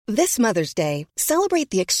This Mother's Day, celebrate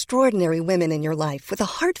the extraordinary women in your life with a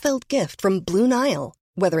heartfelt gift from Blue Nile.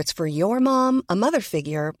 Whether it's for your mom, a mother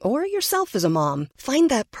figure, or yourself as a mom, find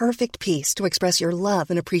that perfect piece to express your love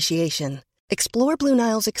and appreciation. Explore Blue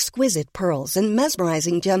Nile's exquisite pearls and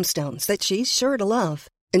mesmerizing gemstones that she's sure to love.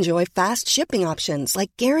 Enjoy fast shipping options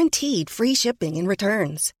like guaranteed free shipping and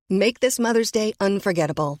returns. Make this Mother's Day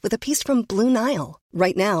unforgettable with a piece from Blue Nile.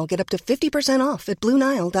 Right now, get up to 50% off at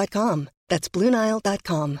BlueNile.com. That's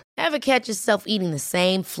BlueNile.com. Ever catch yourself eating the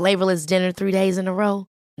same flavorless dinner 3 days in a row?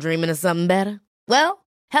 Dreaming of something better? Well,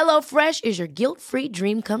 HelloFresh is your guilt-free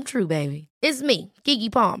dream come true, baby. It's me, Keke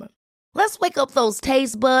Palmer. Let's wake up those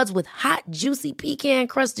taste buds with hot, juicy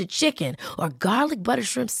pecan-crusted chicken or garlic butter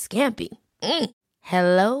shrimp scampi.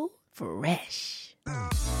 Hello Fresh.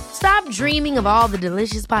 Stop dreaming of all the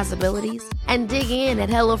delicious possibilities and dig in at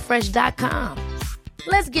HelloFresh.com.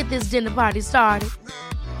 Let's get this dinner party started.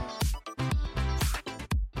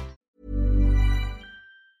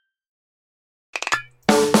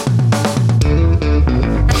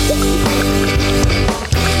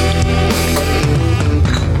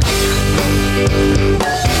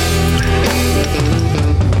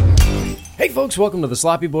 Hey folks, welcome to the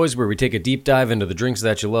Sloppy Boys, where we take a deep dive into the drinks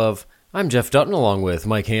that you love. I'm Jeff Dutton, along with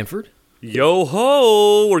Mike Hanford.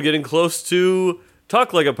 Yo-ho! We're getting close to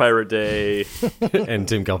Talk Like a Pirate Day. And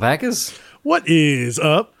Tim Kalpakis. What is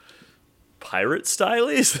up? Pirate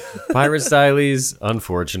Stylies? Pirate Stylies,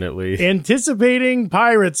 unfortunately. Anticipating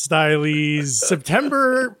Pirate Stylies.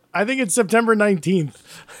 September 19th.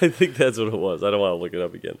 I think that's what it was. I don't want to look it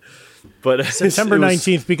up again. But September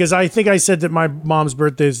 19th, because I think I said that my mom's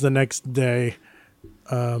birthday is the next day.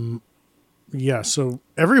 Yeah, so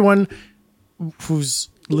everyone who's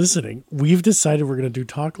listening, we've decided we're going to do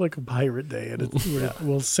Talk Like a Pirate Day. And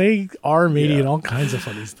we'll say our matey and all kinds of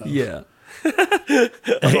funny stuff. Yeah.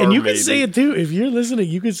 And you can say it too. If you're listening,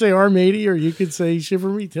 you could say our matey, or you could say shiver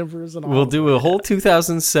me timbers. And all. We'll do a whole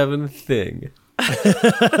 2007 thing.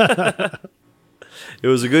 It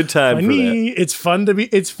was a good time for that. It's fun to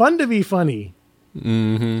be funny.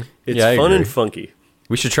 Mm-hmm. It's fun and funky.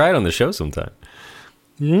 We should try it on the show sometime.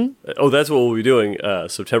 Mm-hmm. Oh, that's what we'll be doing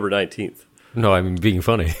September 19th. No, I mean being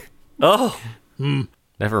funny. Oh.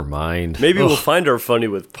 Never mind. Maybe we'll find our funny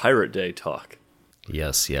with Pirate Day talk.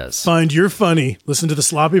 Yes. Find your funny. Listen to the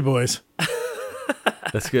Sloppy Boys.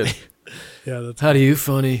 That's good. Yeah. How do you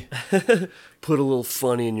funny? Put a little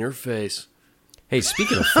funny in your face. Hey,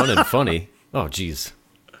 speaking of fun and funny. Oh, geez.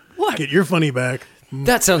 What? Get your funny back.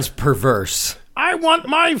 That sounds perverse. I want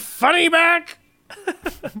my funny back.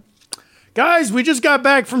 Guys, we just got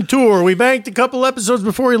back from tour. We banked a couple episodes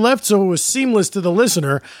before we left, so it was seamless to the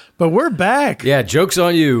listener. But we're back. Yeah, joke's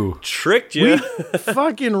on you. Tricked you. We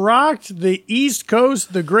fucking rocked the East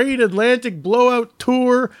Coast, the Great Atlantic Blowout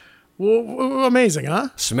Tour. Amazing, huh?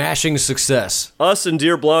 Smashing success. Us and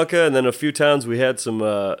Deer Blanca, and then a few towns we had some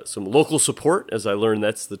local support, as I learned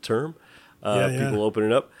that's the term. People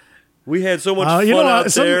opening up. We had so much fun out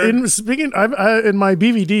there. In my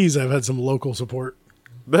BVDs, I've had some local support.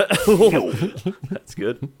 That's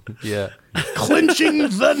good. Yeah. Clenching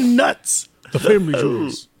the nuts. The family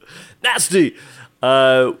jewels. Nasty.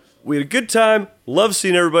 We had a good time. Love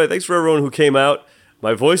seeing everybody. Thanks for everyone who came out.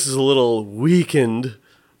 My voice is a little weakened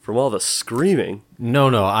from all the screaming. No,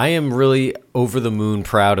 I am really over the moon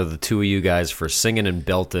proud of the two of you guys for singing and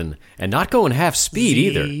belting and not going half speed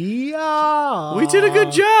either. Yeah. We did a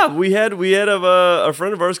good job. We had a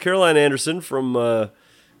friend of ours, Caroline Anderson, from,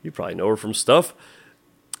 you probably know her from stuff.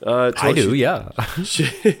 I do, yeah.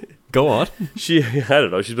 Go on. I don't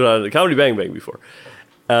know. She's been on Comedy Bang Bang before.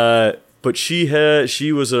 But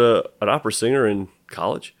she was an opera singer in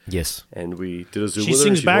college. Yes. And we did a Zoom She with her.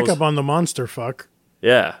 sings backup on the Monster Fuck.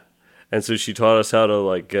 Yeah. And so she taught us how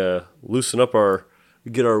to loosen up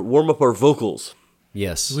warm up our vocals.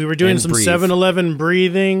 Yes. We were doing some 7-Eleven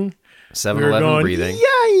breathing. 7-Eleven breathing. Yeah.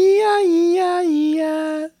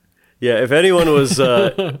 Yeah, if anyone was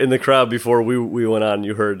in the crowd before we went on,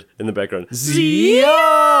 you heard in the background, Zia!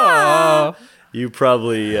 You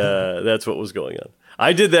probably, that's what was going on.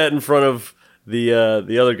 I did that in front of the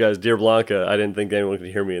other guys, Deer Blanca. I didn't think anyone could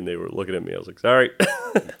hear me, and they were looking at me. I was like, sorry.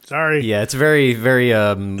 Sorry. Yeah, it's very, very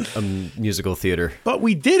musical theater. But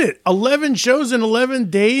we did it. 11 shows in 11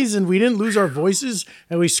 days, and we didn't lose our voices,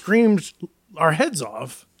 and we screamed our heads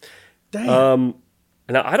off. Damn.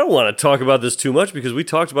 Now, I don't want to talk about this too much because we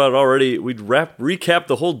talked about it already. We'd recap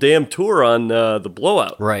the whole damn tour on the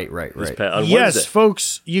Blowout. Right. On yes, Wednesday.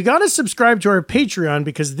 folks, you got to subscribe to our Patreon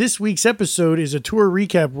because this week's episode is a tour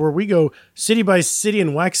recap where we go city by city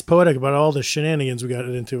and wax poetic about all the shenanigans we got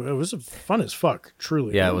into. It was fun as fuck,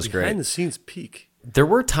 truly. Yeah, it was great. Behind the scenes peek. There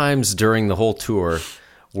were times during the whole tour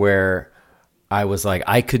where I was like,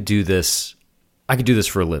 I could do this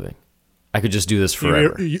for a living. I could just do this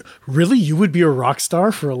forever. Really? You would be a rock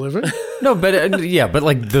star for a living? No, but but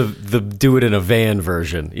like the do it in a van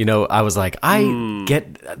version. I was like,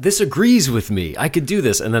 this agrees with me. I could do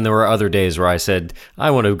this. And then there were other days where I said, I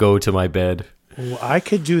want to go to my bed. Well, I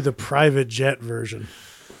could do the private jet version.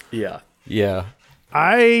 Yeah. Yeah.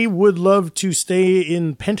 I would love to stay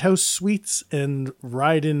in penthouse suites and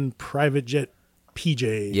ride in private jet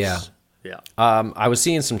PJs. Yeah. Yeah. I was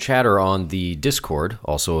seeing some chatter on the Discord,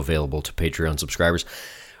 also available to Patreon subscribers,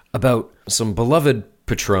 about some beloved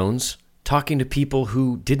patrons talking to people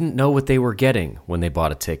who didn't know what they were getting when they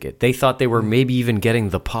bought a ticket. They thought they were maybe even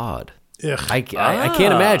getting the pod. Ugh. I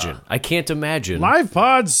can't imagine. I can't imagine. Live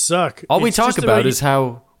pods suck. All we talk about is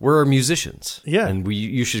how we're musicians. Yeah. And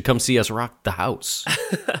you should come see us rock the house.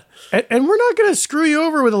 And we're not going to screw you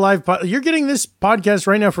over with a live pod. You're getting this podcast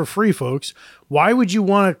right now for free, folks. Why would you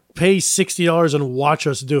want to pay $60 and watch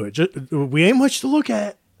us do it? We ain't much to look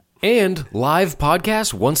at. And live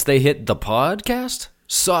podcasts, once they hit the podcast,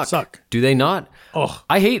 suck. Do they not? Oh,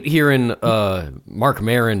 I hate hearing Mark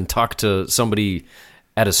Maron talk to somebody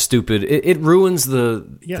at a stupid... It ruins the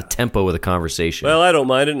tempo of the conversation. Well, I don't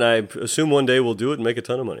mind it, and I assume one day we'll do it and make a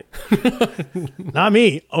ton of money. not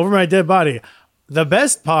me. Over my dead body. The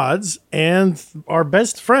best pods and our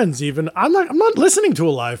best friends even. I'm not listening to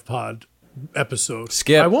a live pod episode.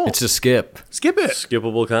 Skip. I won't. It's a skip. Skip it.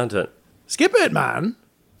 Skippable content. Skip it, man.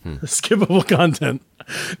 Skippable content.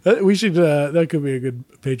 We should. That could be a good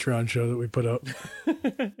Patreon show that we put up.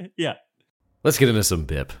 Yeah. Let's get into some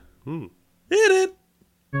BIP. Hit it.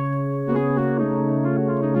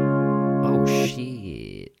 Oh,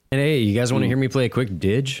 shit. And hey, you guys want to hear me play a quick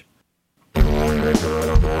didge?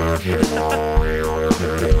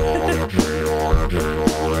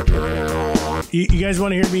 You guys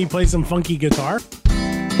want to hear me play some funky guitar?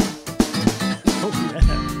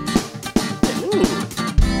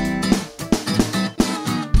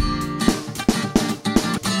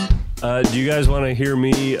 Oh, Do you guys want to hear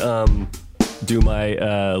me do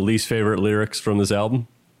my least favorite lyrics from this album?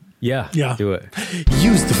 Yeah. Do it.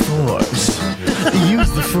 Use the force.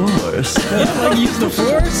 Use the force. Like, use the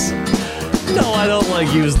force? No, I don't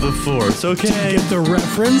like use the force, okay? Get the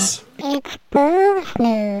reference? It's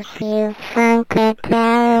business, you funky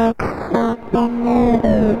dog.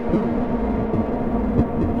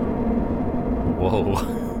 Whoa.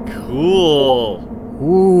 Cool.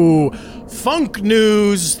 Ooh. Funk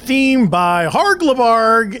News theme by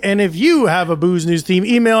Harglabarg. And if you have a booze news theme,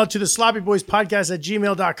 email it to the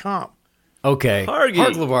sloppyboyspodcast@gmail.com. Okay. Hargy.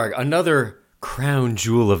 Harglabarg, another crown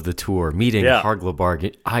jewel of the tour, meeting Yeah.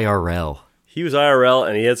 Harglabarg IRL. He was IRL,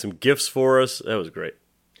 and he had some gifts for us. That was great.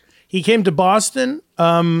 He came to Boston,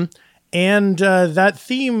 and that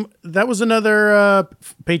theme, that was another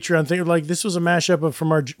Patreon thing. Like, this was a mashup of from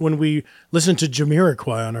when we listened to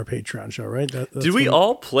Jamiroquai on our Patreon show, right? Did we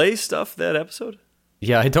all play stuff that episode?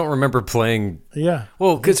 Yeah, I don't remember playing. Yeah.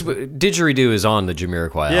 Well, because Didgeridoo is on the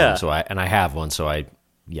Jamiroquai Yeah. album, so I have one, so I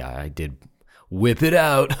did whip it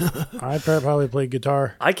out. I probably played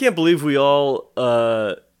guitar. I can't believe we all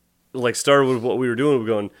started with what we were doing. We're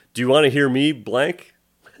going, do you want to hear me blank?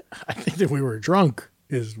 I think that we were drunk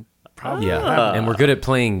is probably Yeah, and we're good at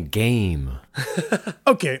playing game.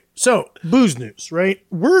 Okay, so booze news, right?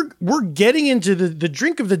 We're getting into the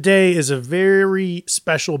drink of the day is a very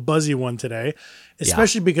special buzzy one today,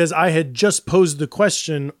 especially because I had just posed the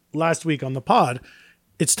question last week on the pod.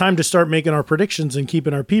 It's time to start making our predictions and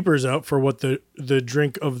keeping our peepers out for what the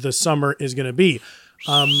drink of the summer is going to be.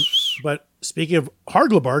 But speaking of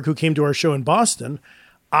Harglabarg, who came to our show in Boston,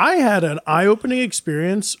 I had an eye-opening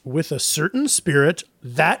experience with a certain spirit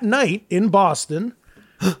that night in Boston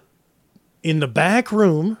in the back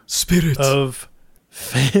room of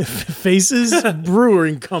Faces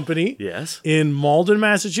Brewing Company Yes. in Malden,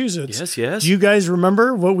 Massachusetts. Yes. Do you guys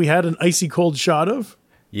remember what we had an icy cold shot of?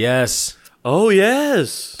 Yes. Oh,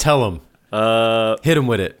 yes. Tell him. Hit him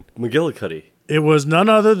with it. McGillicuddy. It was none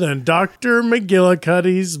other than Dr.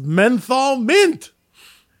 McGillicuddy's Menthol Mint.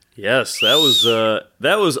 Yes, that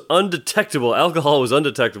was undetectable. Alcohol was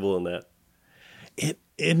undetectable in that.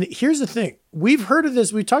 And here's the thing. We've heard of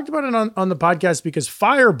this. We talked about it on the podcast because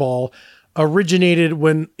Fireball originated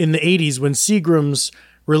in the 80s when Seagram's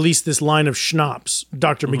released this line of schnapps,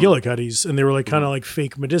 Dr. McGillicuddy's, and they were like kind of like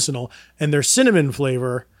fake medicinal. And their cinnamon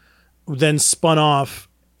flavor then spun off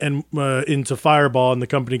and into Fireball, and the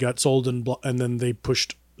company got sold, and then they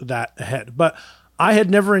pushed that ahead. But I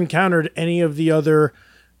had never encountered any of the other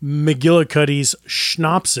McGillicuddy's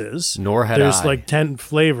schnapses. Nor had There's I. like 10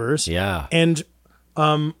 flavors. Yeah. And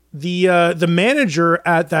The manager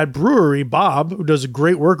at that brewery, Bob, who does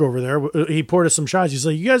great work over there, he poured us some shots. He's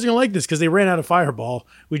like, "You guys are gonna like this," because they ran out of Fireball.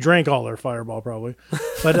 We drank all their Fireball probably,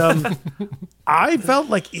 but I felt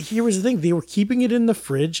like here was the thing: they were keeping it in the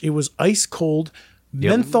fridge. It was ice cold.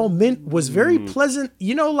 Menthol mint was very pleasant.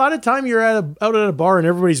 You know, a lot of time you're out at a bar and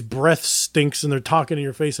everybody's breath stinks and they're talking in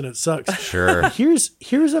your face and it sucks. Sure.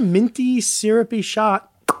 Here's a minty, syrupy shot.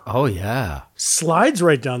 Oh, yeah. Slides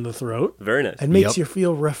right down the throat. Very nice. And makes you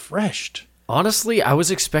feel refreshed. Honestly, I was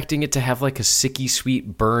expecting it to have like a sicky,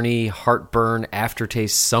 sweet, burny, heartburn,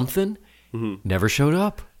 aftertaste, something. Never showed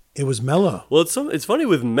up. It was mellow. Well, it's funny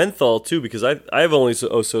with menthol, too, because I've only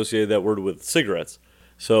associated that word with cigarettes.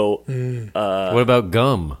 So, what about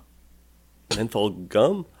gum? menthol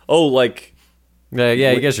gum? Oh, like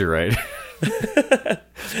Yeah, I guess you're right.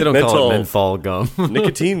 They don't call it menthol gum.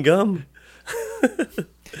 nicotine gum?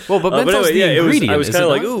 Well, but menthol's anyway, the ingredient. I was kind of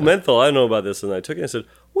like, ooh, menthol, I don't know about this. And I took it and I said,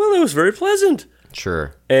 well, it was very pleasant.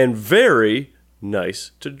 Sure. And very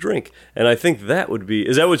nice to drink. And I think that would be,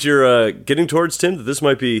 is that what you're getting towards, Tim? That this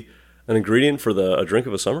might be an ingredient for a drink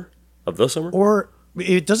of the summer? Or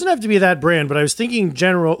it doesn't have to be that brand, but I was thinking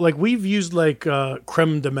general, like we've used like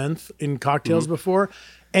creme de menthe in cocktails before.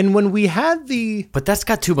 And when we had But that's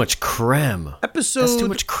got too much creme. episode, That's too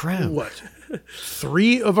much creme. What?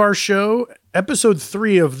 3 of our show, episode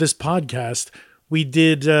 3 of this podcast, we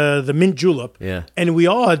did the mint julep. Yeah. And we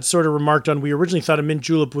all had sort of remarked on, we originally thought a mint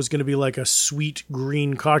julep was going to be like a sweet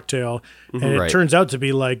green cocktail. And it Right. turns out to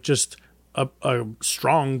be like just a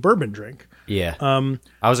strong bourbon drink. Yeah.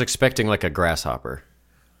 I was expecting like a grasshopper.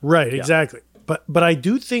 Right, exactly. But I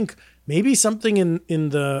do think maybe something in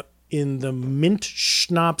the mint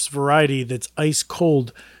schnapps variety that's ice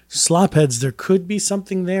cold, slopheads, there could be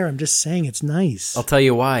something there. I'm just saying it's nice. I'll tell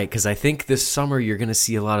you why, because I think this summer you're going to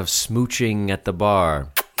see a lot of smooching at the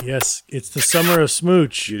bar. Yes, it's the summer of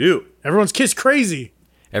smooch. You do. Everyone's kiss crazy.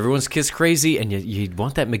 Everyone's kiss crazy, and you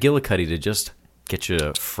want that McGillicuddy to just get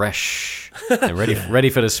you fresh and ready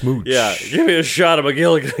for the smooch. Yeah, give me a shot of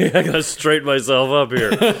McGillicuddy. I gotta straighten myself up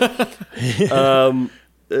here.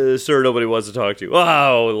 Sir, nobody wants to talk to you.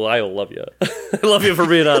 Wow, I love you. I love you for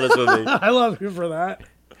being honest with me. I love you for that.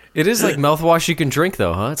 It is like mouthwash you can drink,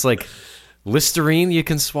 though, huh? It's like Listerine you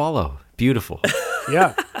can swallow. Beautiful.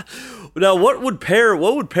 Yeah. Now, what would pair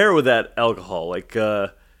with that alcohol? Like,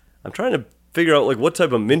 I'm trying to figure out like what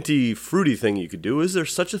type of minty, fruity thing you could do. Is there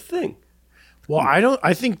such a thing? Well,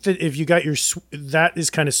 I think that if you got that is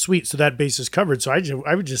kind of sweet, so that base is covered. So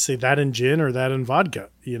I would just say that in gin or that in vodka,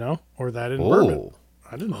 or that in bourbon.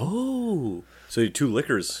 I don't know. Oh, so 2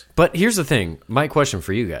 liquors. But here's the thing. My question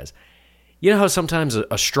for you guys. You know how sometimes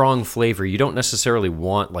a strong flavor, you don't necessarily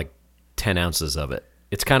want like 10 ounces of it.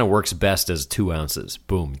 It kind of works best as 2 ounces.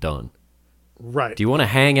 Boom, done. Right. Do you want to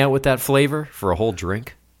hang out with that flavor for a whole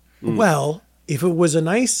drink? Well, if it was a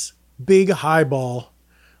nice big highball,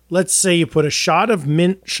 let's say you put a shot of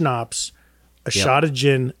mint schnapps, a shot of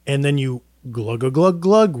gin, and then you glug a glug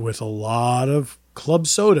glug with a lot of club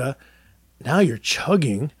soda. Now you're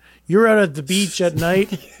chugging. You're out at the beach at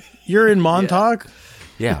night. You're in Montauk.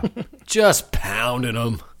 Yeah. Just pounding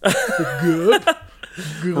them. Good.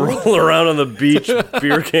 Roll around on the beach,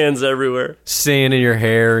 beer cans everywhere. Sand in your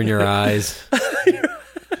hair and your eyes.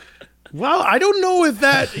 Well, I don't know if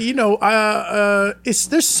that,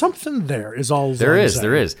 there's something there is all There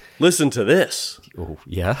is. Listen to this. Oh,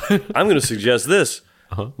 yeah. I'm going to suggest this.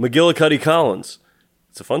 McGillicuddy Collins.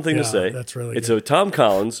 It's a fun thing to say. That's really It's good. a Tom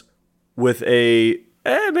Collins with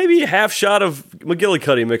maybe a half shot of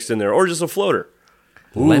McGillicuddy mixed in there, or just a floater.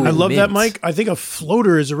 Lemon I love that, mint. Mike. I think a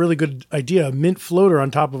floater is a really good idea. A mint floater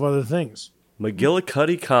on top of other things.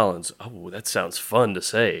 McGillicuddy Collins. Oh, that sounds fun to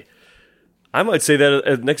say. I might say that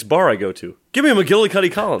at the next bar I go to. Give me a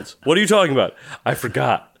McGillicuddy Collins. What are you talking about? I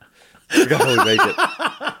forgot how we make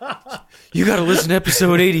it. You got to listen to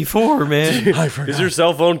episode 84, man. Is your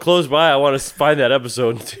cell phone close by? I want to find that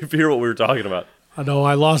episode and hear what we were talking about. I know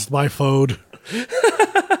I lost my phone.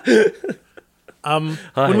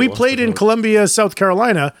 When we played in Columbia, South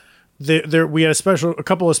Carolina, we had a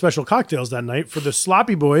couple of special cocktails that night. For the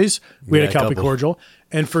Sloppy Boys, we had a Calpe Cordial,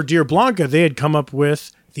 and for Deer Blanca, they had come up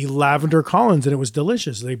with the Lavender Collins, and it was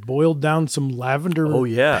delicious. They boiled down some lavender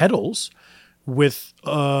petals with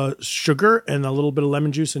sugar and a little bit of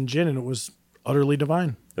lemon juice and gin, and it was utterly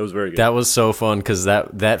divine. It was very good. That was so fun because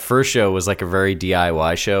that first show was like a very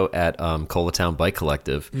DIY show at Colatown Bike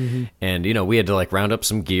Collective, and we had to like round up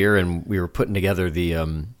some gear, and we were putting together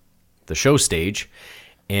the show stage,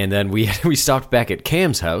 and then we stopped back at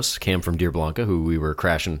Cam's house, Cam from Deer Blanca, who we were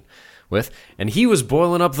crashing with, and he was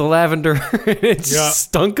boiling up the lavender. It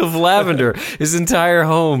stunk of lavender, his entire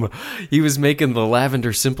home. He was making the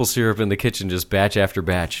lavender simple syrup in the kitchen, just batch after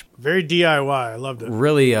batch. Very DIY. I loved it.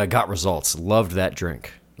 Really got results. Loved that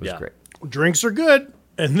drink. It was great. Drinks are good,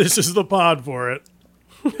 and this is the pod for it.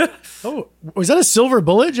 Oh, was that a silver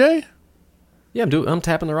bullet, Jay? Yeah, I'm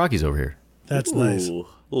tapping the Rockies over here. That's nice.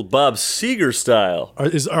 Little Bob Seger style.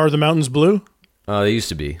 Are the mountains blue? They used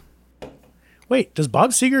to be. Wait, does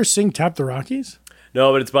Bob Seger sing "Tap the Rockies"?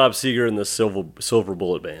 No, but it's Bob Seger and the Silver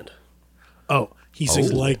Bullet Band. Oh, he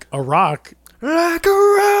sings like a rock. Like a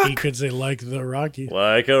rock. He could say like the Rockies.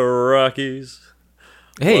 Like a Rockies.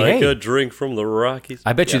 Hey, a drink from the Rockies.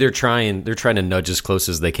 I bet you they're trying to nudge as close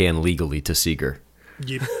as they can legally to Seeger.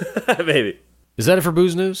 Yep. Maybe. Is that it for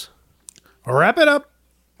Booze News? Wrap it up.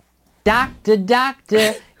 Doctor,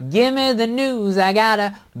 doctor, give me the news. I got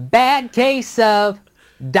a bad case of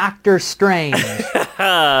Doctor Strange.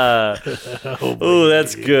 Oh,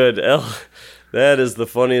 that's good. That is the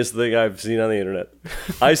funniest thing I've seen on the internet.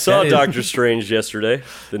 I saw Doctor Strange yesterday,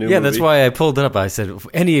 the new movie. Yeah, that's why I pulled it up. I said,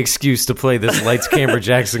 any excuse to play this Lights, Camera,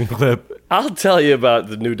 Jackson clip. I'll tell you about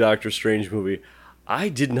the new Doctor Strange movie. I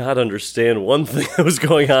did not understand one thing that was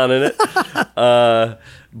going on in it.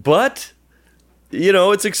 But, you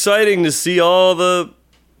know, it's exciting to see all the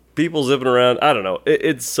people zipping around. I don't know.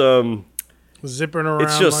 It's zipping around.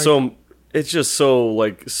 It's just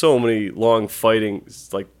so many long fighting.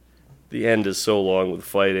 It's like the end is so long with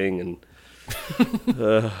fighting and.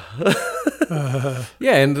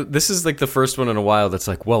 Yeah, and this is like the first one in a while that's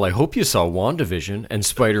like, well, I hope you saw WandaVision and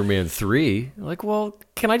Spider-Man 3. Like, well,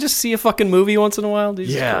 can I just see a fucking movie once in a while?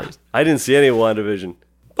 Jesus Christ. I didn't see any WandaVision.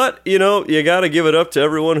 But, you know, you got to give it up to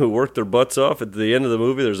everyone who worked their butts off. At the end of the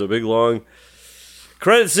movie, there's a big, long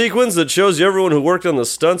credit sequence that shows you everyone who worked on the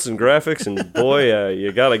stunts and graphics, and boy,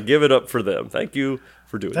 you got to give it up for them. Thank you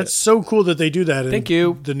for doing that. That's so cool that they do that in Thank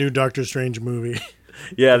you. the new Doctor Strange movie.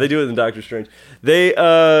 Yeah, they do it in Doctor Strange. They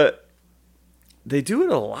do it in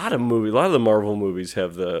a lot of movies. A lot of the Marvel movies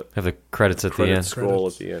have the credits at the end. Scroll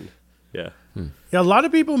at the end. Yeah. Yeah, a lot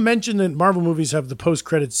of people mention that Marvel movies have the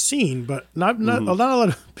post-credits scene, but not a lot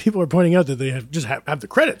of people are pointing out that they have the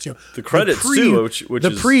credits. You know, the credits too, which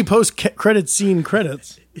the is pre-post-credit scene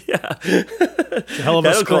credits. Yeah, it's a hell of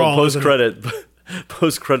a scroll.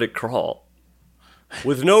 Post-credit crawl.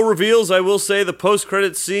 With no reveals, I will say the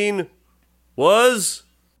post-credit scene was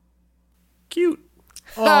cute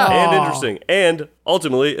and interesting, and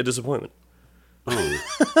ultimately a disappointment.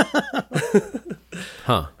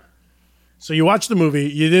 Huh. So you watched the movie,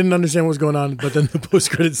 you didn't understand what was going on, but then the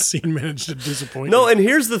post-credits scene managed to disappoint you. No, and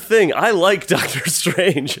here's the thing. I like Doctor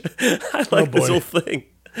Strange. I like this whole thing.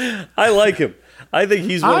 I like him. I think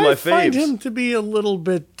he's one of my faves. I find him to be a little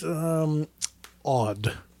bit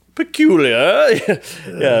odd. Peculiar.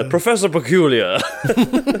 Yeah, Professor Peculiar.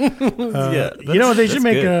 Yeah, you know, they should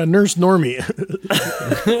make a Nurse Normie.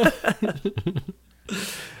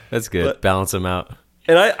 That's good. Balance him out.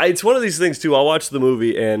 And it's one of these things, too. I'll watch the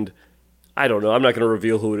movie, and I don't know. I'm not going to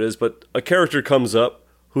reveal who it is, but a character comes up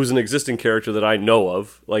who's an existing character that I know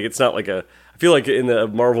of. Like, it's not like I feel like in the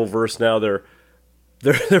Marvel verse now, they're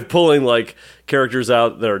pulling, like, characters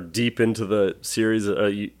out that are deep into the series,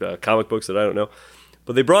 comic books that I don't know.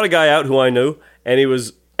 But they brought a guy out who I knew, and he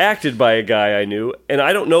was acted by a guy I knew. And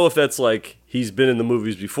I don't know if that's like he's been in the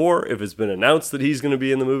movies before, if it's been announced that he's going to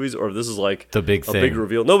be in the movies, or if this is like the big thing. A big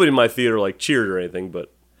reveal. Nobody in my theater like cheered or anything,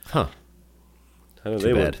 but I don't know.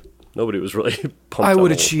 Too bad. Nobody was really pumped. I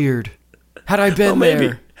would have cheered had I been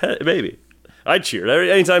there. Maybe. I cheered.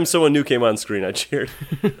 Anytime someone new came on screen, I cheered.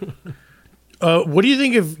 What do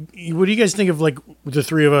you guys think of like the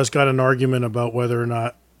three of us got an argument about whether or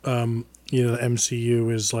not the MCU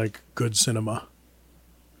is like good cinema?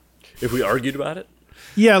 If we argued about it?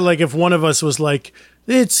 Yeah, like if one of us was like,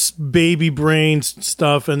 it's baby brain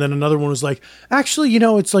stuff, and then another one was like, actually,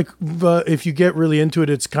 it's like, if you get really into it,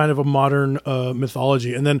 it's kind of a modern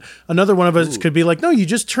mythology. And then another one of us could be like, no, you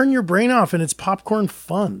just turn your brain off and it's popcorn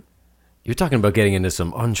fun. You're talking about getting into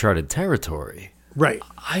some uncharted territory. Right.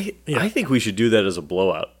 I think we should do that as a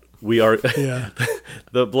blowout. We are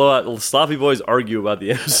the blowout. Sloppy boys argue about the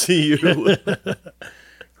MCU.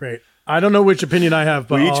 Great. I don't know which opinion I have,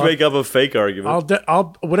 but we each make up a fake argument.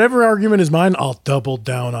 I'll whatever argument is mine, I'll double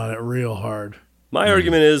down on it real hard. My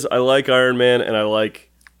argument is I like Iron Man and I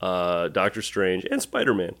like Doctor Strange and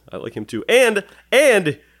Spider-Man. I like him too. And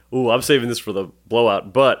I'm saving this for the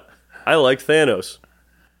blowout, but I like Thanos.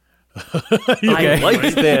 I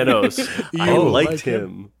liked Thanos. I liked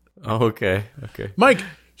him. Oh, okay. Mike,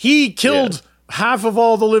 he killed half of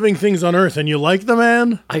all the living things on Earth, and you like the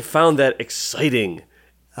man? I found that exciting.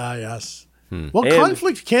 Ah, yes. Well, And-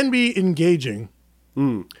 conflict can be engaging.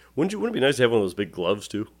 Wouldn't it be nice to have one of those big gloves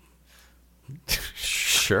too?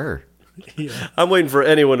 Sure. I'm waiting for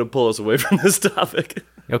anyone to pull us away from this topic.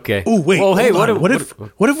 Okay. Oh wait, Well, hey, hold on. what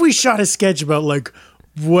what if we shot a sketch about like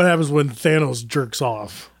what happens when Thanos jerks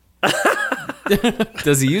off?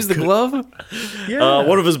 does he use the glove?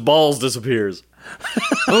 One of his balls disappears.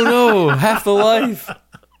 Oh no, half the life.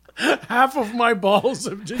 Half of my balls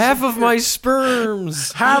have just Half of my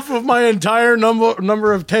sperms. half of my entire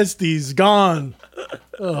number of testes gone.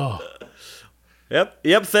 Yep,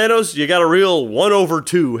 Thanos, you got a real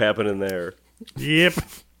 1/2 happening there. Yep.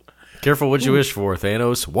 Careful what you wish for,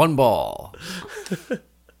 Thanos. One ball.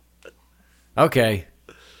 Okay.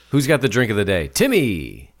 Who's got the drink of the day?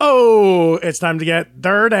 Timmy. Oh, it's time to get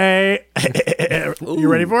dirty. You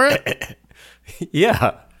ready for it?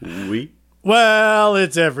 Yeah. We Well,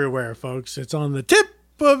 it's everywhere, folks. It's on the tip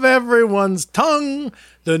of everyone's tongue.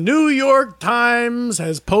 The New York Times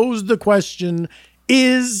has posed the question,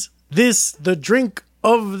 is this the drink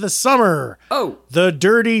of the summer? Oh. The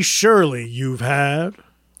Dirty Shirley you've had.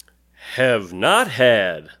 have not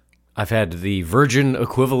had. I've had the virgin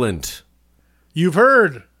equivalent. You've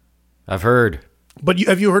heard. I've heard. But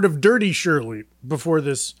have you heard of Dirty Shirley before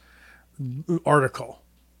this article?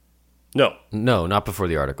 No. No, not before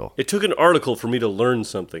the article. It took an article for me to learn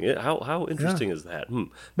something. How interesting is that? Maybe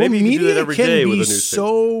Well, you can do media that every can day be with a newspaper.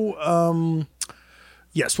 so.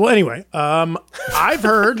 Yes. Well, anyway, I've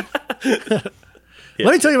heard. Let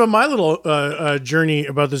me tell you about my little journey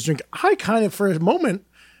about this drink. I kind of, for a moment,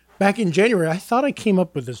 back in January, I thought I came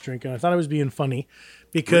up with this drink, and I thought I was being funny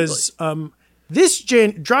because this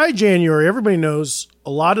dry January, everybody knows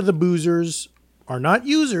a lot of the boozers are not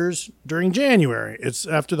users during January. It's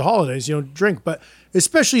after the holidays, you don't drink. But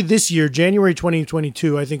especially this year, January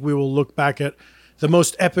 2022, I think we will look back at the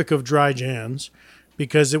most epic of dry Jans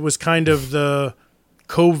because it was kind of the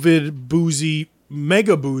COVID boozy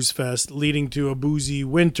mega booze fest leading to a boozy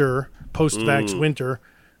winter, post-vax winter,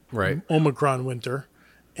 Right. Omicron winter.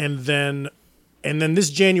 And then this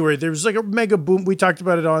January, there was like a mega boom. We talked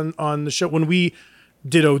about it on the show when we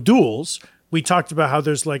did O'Doul's. We talked about how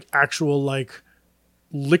there's like actual like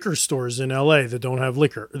liquor stores in LA that don't have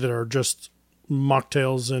liquor, that are just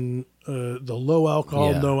mocktails and the low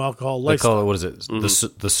alcohol, Yeah. no alcohol They lifestyle. call it, what is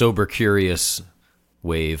it? The sober curious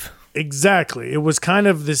wave. Exactly. It was kind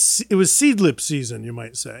of this, it was seed lip season, you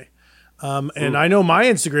might say. And I know my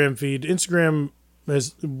Instagram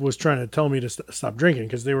was trying to tell me to stop drinking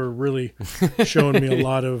because they were really showing me a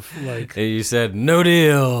lot of like, And you said, no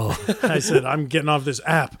deal. I said, I'm getting off this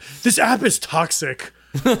app. This app is toxic.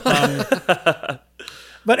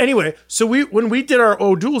 But anyway, so when we did our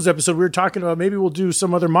O'Doul's episode, we were talking about maybe we'll do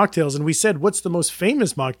some other mocktails. And we said, what's the most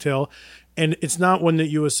famous mocktail? And it's not one that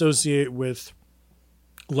you associate with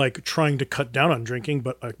like trying to cut down on drinking,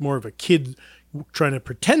 but like more of a kid trying to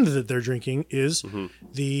pretend that they're drinking is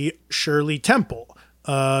the Shirley Temple.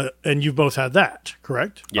 And you've both had that,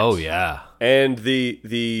 correct? Yes. Oh, yeah. And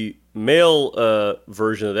the male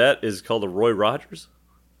version of that is called the Roy Rogers.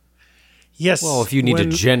 Yes. Well, if you need to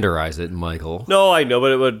genderize it, Michael. No, I know,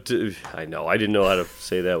 but it would. I know. I didn't know how to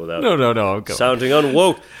say that without No. I'm going. sounding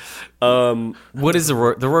unwoke. What is the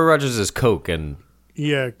Roy Rogers is Coke and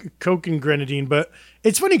Yeah, Coke and grenadine. But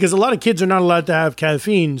it's funny because a lot of kids are not allowed to have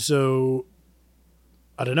caffeine, so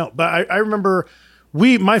I don't know. But I remember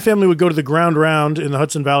my family would go to the Ground Round in the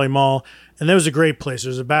Hudson Valley Mall, and that was a great place. There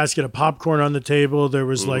was a basket of popcorn on the table. There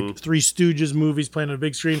was like Three Stooges movies playing on a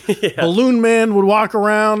big screen. Balloon Man would walk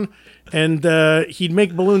around, and he'd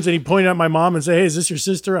make balloons, and he'd point at my mom and say, "Hey, is this your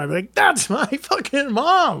sister?" I'd be like, "That's my fucking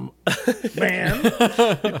mom, man."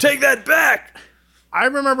 Take that back. I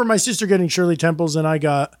remember my sister getting Shirley Temples, and I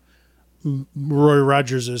got Roy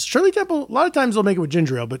Rogers's. Shirley Temple, a lot of times they'll make it with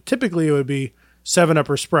ginger ale, but typically it would be 7-Up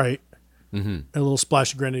or Sprite and a little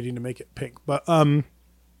splash of grenadine to make it pink. But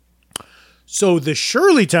so the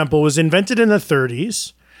Shirley Temple was invented in the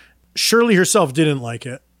 30s. Shirley herself didn't like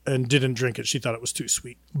it and didn't drink it. She thought it was too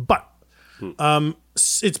sweet. But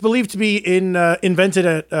it's believed to be invented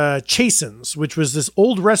at Chasen's, which was this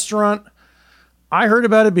old restaurant. I heard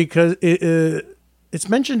about it because it's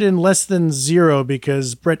mentioned in Less Than Zero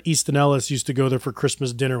because Bret Easton Ellis used to go there for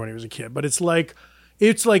Christmas dinner when he was a kid. But it's like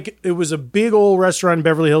it was a big old restaurant in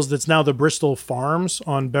Beverly Hills that's now the Bristol Farms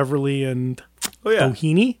on Beverly and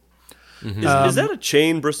Doheny. Is that a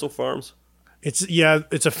chain, Bristol Farms? It's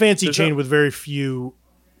a fancy chain with very few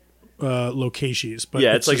locations. But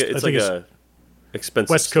Yeah, it's like just- a expensive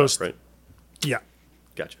West stuff, Coast. right? yeah,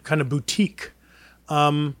 Gotcha. kind of boutique.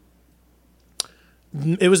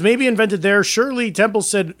 It was maybe invented there. Shirley Temple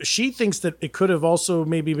said she thinks that it could have also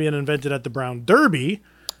maybe been invented at the Brown Derby,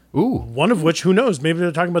 Ooh. One of which, who knows? Maybe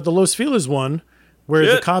they're talking about the Los Feliz one, where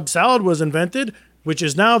the Shit. Cobb salad was invented, which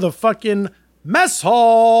is now the fucking mess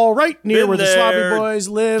hall right near Been where the there, Sloppy Boys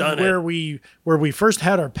live, done where we first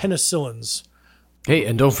had our penicillins. Hey,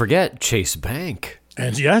 and don't forget Chase Bank.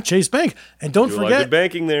 And yeah, Chase Bank. And don't Do a lot of forget good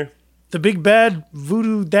banking there. the big bad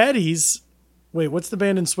Voodoo Daddies. Wait, what's the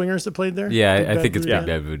band in Swingers that played there? Yeah, Big I Bad think it's Voodoo Big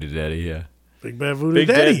Bad Voodoo Daddy, yeah. Big Bad Voodoo Big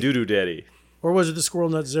Daddy. Bad Doo-Doo Daddy. Or was it the Squirrel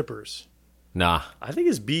Nut Zippers? Nah. I think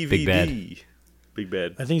it's BVD. Big Bad. Big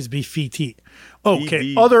Bad. I think it's BFT.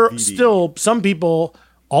 Okay. BVD. Still, some people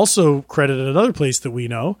also credited another place that we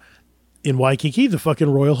know in Waikiki, the fucking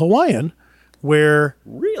Royal Hawaiian, where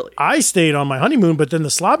Really? I stayed on my honeymoon, but then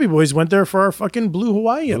the Sloppy Boys went there for our fucking Blue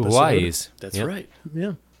Hawaii episode. Hawaii's. That's Yep. right.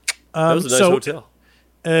 Yeah. That was a nice so- hotel.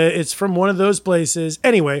 It's from one of those places.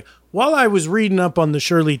 Anyway, while I was reading up on the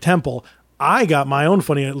Shirley Temple, I got my own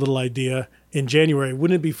funny little idea in January.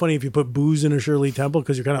 Wouldn't it be funny if you put booze in a Shirley Temple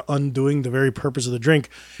because you're kind of undoing the very purpose of the drink?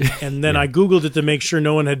 And then I Googled it to make sure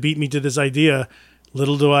no one had beat me to this idea.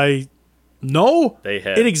 Little do I know, They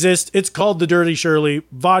had. it exists. It's called the Dirty Shirley.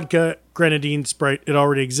 Vodka, grenadine, Sprite. It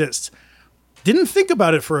already exists. Didn't think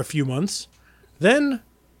about it for a few months. Then,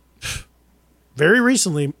 very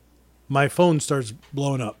recently, my phone starts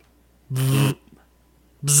blowing up. Dun,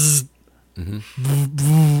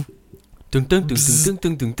 dun, dun, dun,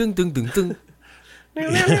 dun, dun, dun, dun, dun, dun.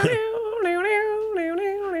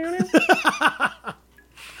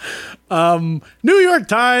 New York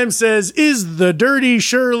Times says, is the Dirty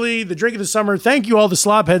Shirley the drink of the summer? Thank you all the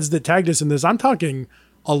slopheads that tagged us in this. I'm talking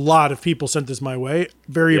a lot of people sent this my way.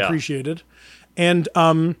 Very Yeah. appreciated. And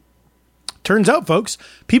turns out, folks,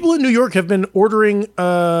 people in New York have been ordering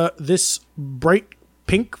this bright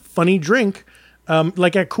pink funny drink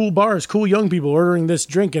like at cool bars, cool young people ordering this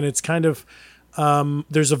drink. And it's kind of,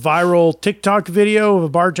 there's a viral TikTok video of a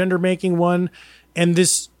bartender making one. And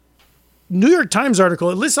this New York Times article,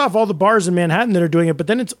 it lists off all the bars in Manhattan that are doing it, but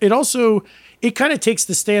then it kind of takes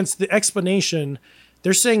the stance, the explanation.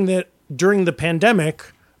 They're saying that during the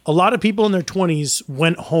pandemic, a lot of people in their 20s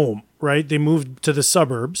went home, right? They moved to the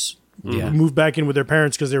suburbs, moved back in with their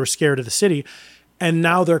parents because they were scared of the city. And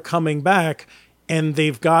now they're coming back and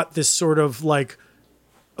they've got this sort of like,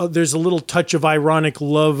 there's a little touch of ironic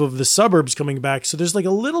love of the suburbs coming back. So there's like a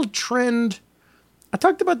little trend. I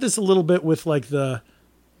talked about this a little bit with like the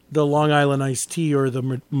Long Island iced tea or the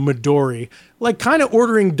Midori, like kind of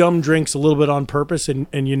ordering dumb drinks a little bit on purpose and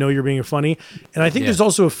you know you're being funny. And I think there's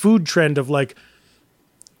also a food trend of like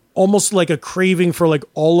almost like a craving for like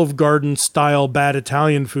Olive Garden style bad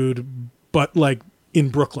Italian food, but like in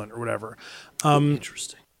Brooklyn or whatever.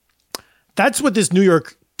 Interesting. That's what this New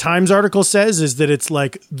York Times article says, is that it's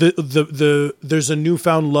like there's a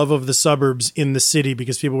newfound love of the suburbs in the city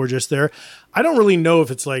because people were just there. I don't really know if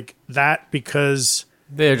it's like that because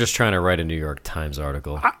They're just trying to write a New York Times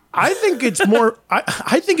article. I think it's more.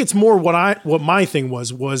 I think it's more what my thing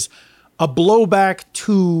was a blowback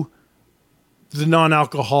to the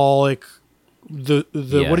non-alcoholic. The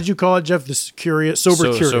what did you call it, Jeff? This curious,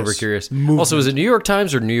 sober curious. Movement. Also, is it New York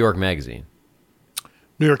Times or New York Magazine?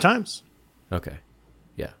 New York Times. Okay.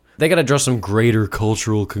 Yeah. They got to draw some greater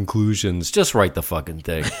cultural conclusions. Just write the fucking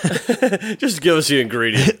thing. Just give us the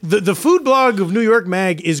ingredient. The food blog of New York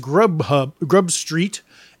Mag is Grub Street.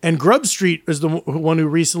 And Grub Street is the one who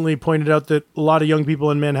recently pointed out that a lot of young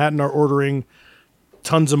people in Manhattan are ordering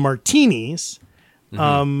tons of martinis.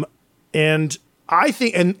 And I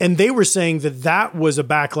think, and they were saying that was a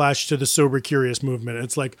backlash to the sober curious movement.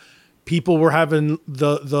 It's like people were having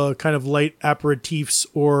the kind of light aperitifs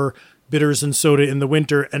or bitters and soda in the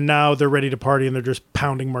winter, and now they're ready to party and they're just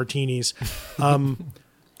pounding martinis.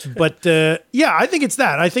 But I think it's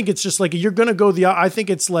that. I think it's just like you're gonna go I think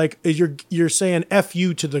it's like you're saying F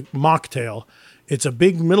you to the mocktail. It's a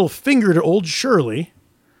big middle finger to old Shirley.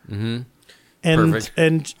 Mm-hmm. And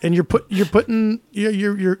Perfect. and you're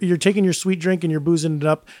taking your sweet drink and you're boozing it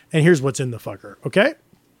up. And here's what's in the fucker. Okay,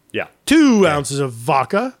 Yeah. 2 ounces of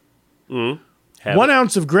vodka, 1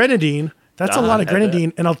 ounce of grenadine. That's a lot of have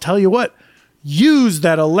grenadine. And I'll tell you what. Use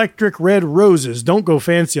that electric red roses. Don't go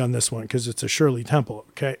fancy on this one because it's a Shirley Temple.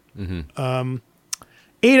 Okay. 8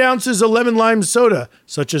 ounces of lemon lime soda,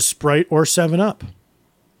 such as Sprite or 7-Up.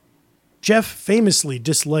 Jeff famously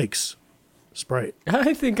dislikes Sprite.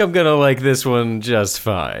 I think I'm going to like this one just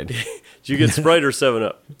fine. Did you get Sprite or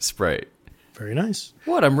 7-Up? Sprite. Very nice.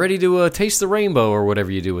 What? I'm ready to taste the rainbow or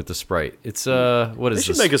whatever you do with the Sprite. It's, what They is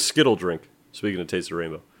should this? make a Skittle drink. Speaking of Taste the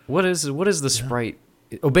Rainbow. What is the Sprite?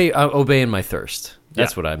 Obeying my thirst.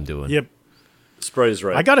 That's what I'm doing. Yep. Sprite is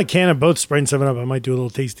right. I got a can of both Sprite and 7-Up. I might do a little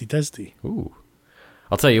tasty testy. Ooh.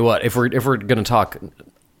 I'll tell you what, if we're going to talk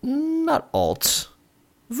not alts,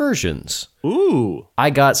 versions. Ooh. I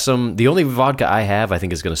got some. The only vodka I have, I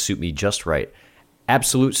think, is going to suit me just right.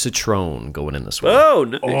 Absolute Citron going in this one. Oh,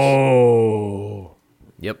 nice. Oh.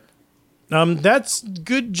 Yep. That's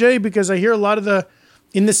good, Jay, because I hear a lot of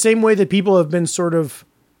in the same way that people have been sort of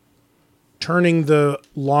turning the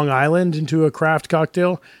Long Island into a craft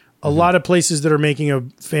cocktail, a lot of places that are making a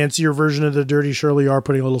fancier version of the Dirty Shirley are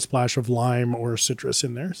putting a little splash of lime or citrus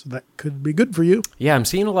in there. So that could be good for you. Yeah, I'm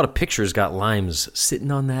seeing a lot of pictures got limes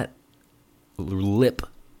sitting on that lip.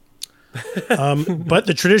 But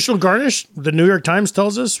the traditional garnish, the New York Times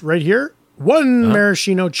tells us right here, one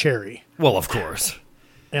maraschino cherry. Well, of course.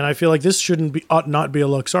 And I feel like this ought not be a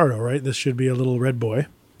Luxardo, right? This should be a little red boy.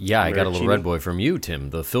 Yeah, I got a little red boy from you, Tim.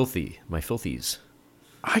 My filthies.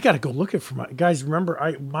 I got to go look it for my guys.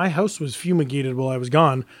 Remember, my house was fumigated while I was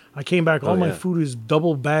gone. I came back, all my food is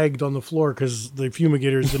double bagged on the floor because the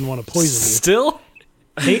fumigators didn't want to poison me. Still?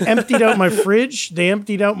 They emptied out my fridge. They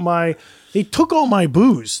took all my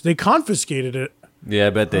booze. They confiscated it. Yeah,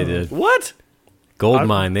 I bet they did. What? Gold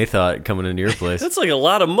mine, they thought, coming into your place. That's like a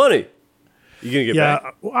lot of money. You gonna get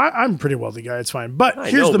back? Well, I'm a pretty wealthy guy. It's fine. But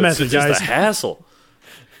I here's know, the but method, it's just guys. a hassle.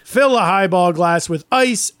 Fill a highball glass with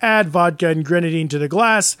ice, add vodka and grenadine to the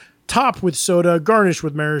glass, top with soda, garnish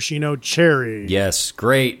with maraschino cherry. Yes,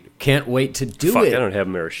 great. Can't wait to do Fuck, it. I don't have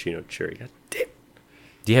maraschino cherry. God damn.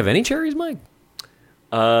 Do you have any cherries, Mike?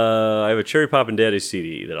 I have a Cherry Poppin' Daddy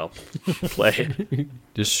CD that I'll play.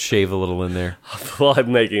 Just shave a little in there. While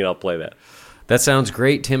I'm making it, I'll play that. That sounds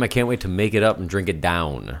great, Tim. I can't wait to make it up and drink it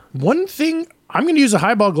down. One thing, I'm going to use a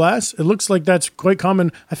highball glass. It looks like that's quite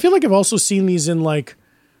common. I feel like I've also seen these in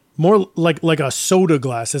more like a soda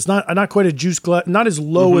glass. It's not quite a juice glass, not as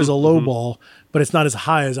low as a low ball, but it's not as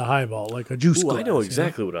high as a highball, like a juice glass. I know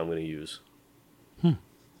exactly what I'm going to use. I'll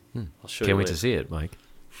show you Can't wait later. to see it, Mike.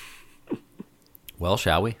 Well,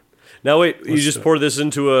 shall we? Now wait, you just pour this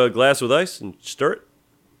into a glass with ice and stir it?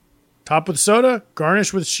 Top with soda,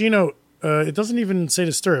 garnish with Shino. It doesn't even say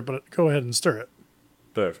to stir it, but go ahead and stir it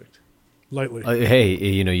Perfect. lightly. Hey,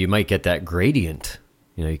 you might get that gradient.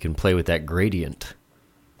 You can play with that gradient.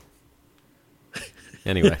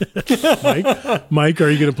 Anyway. Mike, are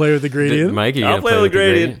you going to play with the gradient? Mike, are you I'll gonna play with the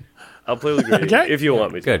gradient? gradient. I'll play with the gradient Okay. if you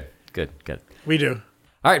want me to. Good. We do.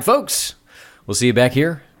 All right, folks. We'll see you back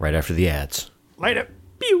here right after the ads. Later.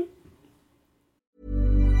 Pew.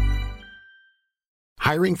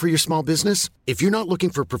 Hiring for your small business? If you're not looking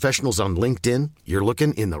for professionals on LinkedIn, you're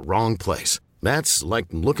looking in the wrong place. That's like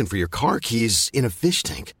looking for your car keys in a fish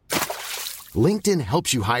tank. LinkedIn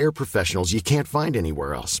helps you hire professionals you can't find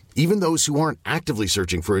anywhere else, even those who aren't actively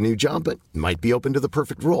searching for a new job but might be open to the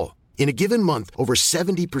perfect role. In a given month, over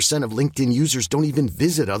 70% of LinkedIn users don't even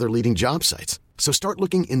visit other leading job sites. So start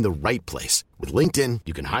looking in the right place. With LinkedIn,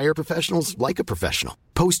 you can hire professionals like a professional.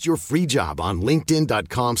 Post your free job on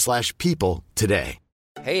linkedin.com/people today.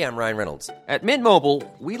 Hey, I'm Ryan Reynolds. At Mint Mobile,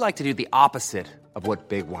 we like to do the opposite of what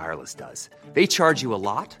Big Wireless does. They charge you a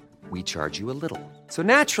lot, we charge you a little. So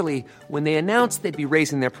naturally, when they announced they'd be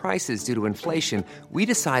raising their prices due to inflation, we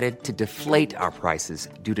decided to deflate our prices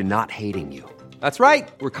due to not hating you. That's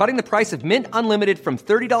right. We're cutting the price of Mint Unlimited from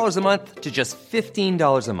 $30 a month to just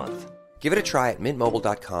 $15 a month. Give it a try at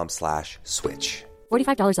mintmobile.com/switch.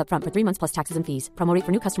 $45 up front for 3 months plus taxes and fees. Promo rate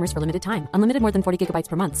for new customers for limited time. Unlimited more than 40 gigabytes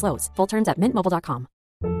per month. Slows full terms at mintmobile.com.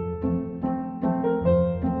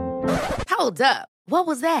 Hold up. What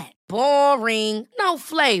was that? Boring. No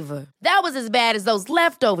flavor. That was as bad as those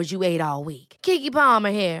leftovers you ate all week. Keke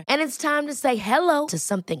Palmer here, and it's time to say hello to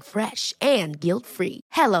something fresh and guilt-free.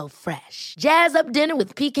 Hello Fresh. Jazz up dinner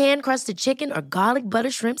with pecan-crusted chicken or garlic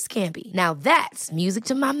butter shrimp scampi. Now that's music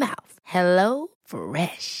to my mouth. Hello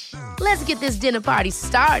Fresh. Let's get this dinner party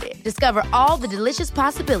started. Discover all the delicious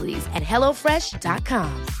possibilities at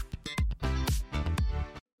hellofresh.com.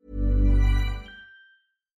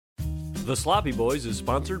 The Sloppy Boys is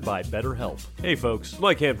sponsored by BetterHelp. Hey folks,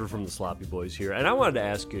 Mike Hanford from The Sloppy Boys here, and I wanted to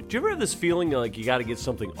ask you, do you ever have this feeling like you gotta get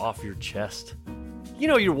something off your chest?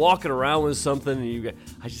 You're walking around with something and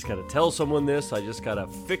I just gotta tell someone this, I just gotta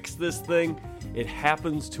fix this thing. It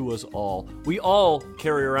happens to us all. We all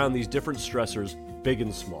carry around these different stressors, big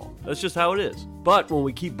and small. That's just how it is. But when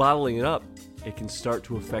we keep bottling it up, it can start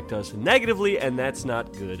to affect us negatively, and that's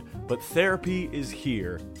not good. But therapy is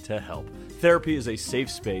here to help. Therapy is a safe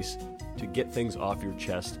space to get things off your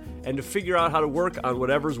chest and to figure out how to work on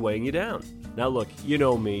whatever's weighing you down. Now look, you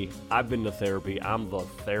know me, I've been to therapy, I'm the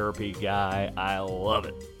therapy guy, I love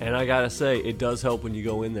it. And I gotta say, it does help when you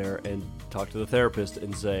go in there and talk to the therapist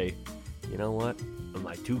and say, you know what,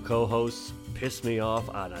 my two co-hosts piss me off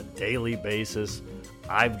on a daily basis,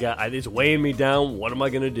 it's weighing me down, what am I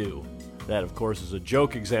gonna do? That, of course, is a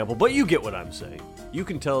joke example, but you get what I'm saying. You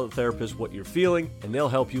can tell a therapist what you're feeling, and they'll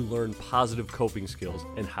help you learn positive coping skills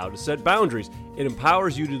and how to set boundaries. It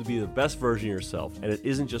empowers you to be the best version of yourself, and it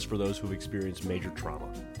isn't just for those who've experienced major trauma.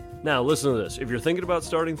 Now, listen to this. If you're thinking about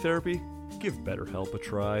starting therapy, give BetterHelp a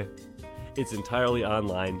try. It's entirely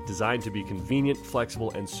online, designed to be convenient,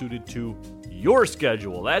 flexible, and suited to your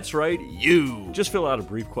schedule. That's right, you. Just fill out a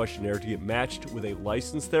brief questionnaire to get matched with a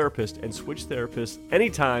licensed therapist and switch therapists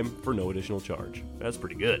anytime for no additional charge. That's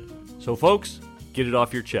pretty good. So, folks, get it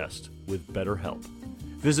off your chest with BetterHelp.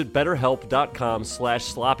 Visit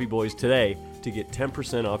BetterHelp.com/SloppyBoys today to get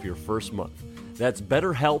 10% off your first month. That's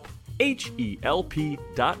BetterHelp,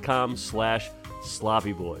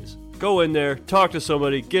 HELP.com/SloppyBoys. Go in there, talk to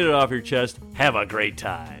somebody, get it off your chest, have a great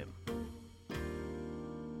time.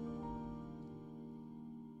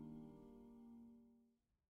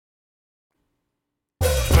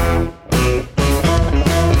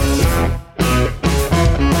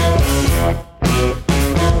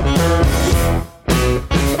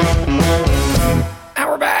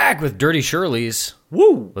 With Dirty Shirley's.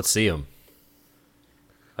 Woo! Let's see them.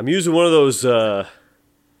 I'm using one of those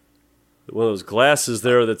glasses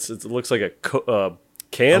there it looks like a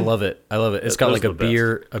can. I love it. It's got like a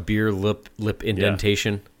beer lip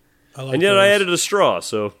indentation. Yeah. And yet I added a straw,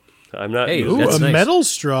 so I'm not. Hey, Ooh, that's a nice. metal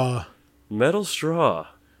straw. Metal straw.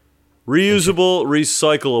 Reusable,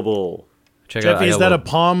 recyclable. Jeffy, is that a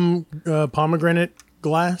pomegranate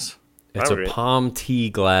glass? It's a palm tea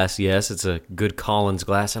glass, yes. It's a good Collins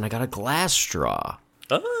glass, and I got a glass straw.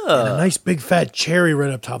 And a nice big fat cherry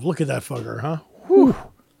right up top. Look at that fucker, huh? Whew.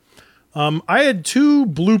 I had two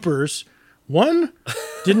bloopers. One,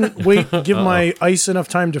 didn't give my ice enough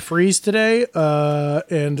time to freeze today,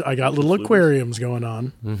 and I got little aquariums going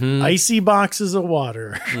on. Mm-hmm. Icy boxes of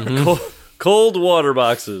water. Mm-hmm. Cold water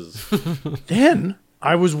boxes. Then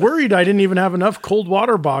I was worried I didn't even have enough cold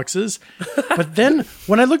water boxes. But then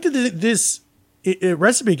when I looked at this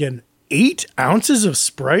recipe again, 8 ounces of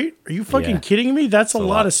Sprite? Are you fucking kidding me? That's a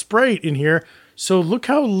lot of Sprite in here. So look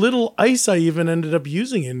how little ice I even ended up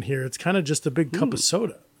using in here. It's kind of just a big cup of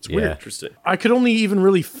soda. It's weird. Interesting. I could only even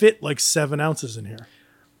really fit like 7 ounces in here.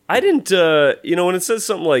 I didn't, when it says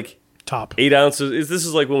something like top 8 ounces, this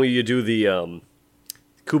is like when you do the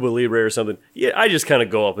Cuba Libre or something. Yeah, I just kind of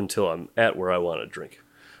go up until I'm at where I want to drink.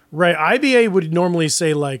 Right. IBA would normally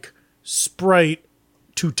say like Sprite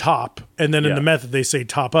to top, and then in the method they say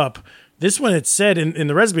top up. This one, it said in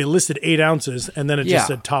the recipe, it listed 8 ounces, and then it just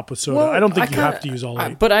said top with soda. Well, I don't think you have to use all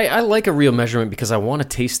 8. But I like a real measurement because I want to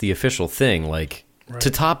taste the official thing. Like,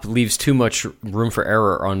 to top leaves too much room for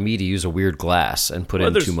error on me to use a weird glass and put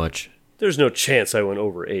in too much. There's no chance I went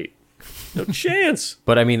over 8. No chance.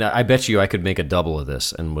 But I mean, I bet you I could make a double of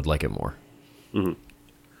this and would like it more. Mm-hmm.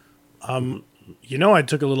 I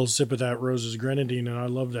took a little sip of that Rose's Grenadine, and I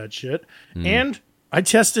love that shit. And I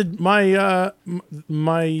tested my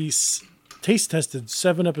taste tested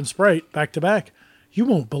 7-Up and Sprite back to back. You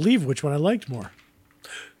won't believe which one I liked more.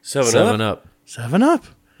 7-Up? 7-Up.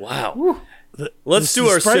 Wow. Let's do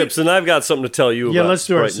our Sprite sips, and I've got something to tell you about. Yeah, let's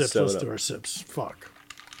do our Sprite sips. Let's do our sips. Fuck.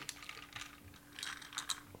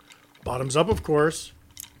 Bottoms up, of course.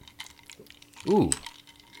 Ooh.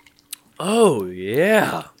 Oh,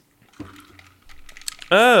 yeah.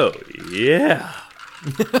 Oh, yeah.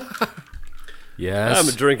 Yes. I've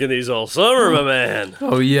been drinking these all summer, my man.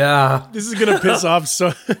 Oh, yeah. This is going to piss off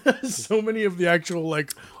so many of the actual,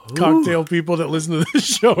 cocktail people that listen to this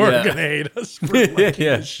show are going to hate us. For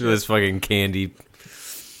This fucking candy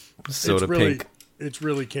soda pink. It's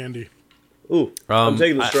really candy. Ooh, I'm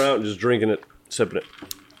taking the straw out and just drinking it, sipping it.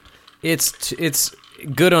 It's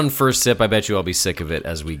good on first sip. I bet you I'll be sick of it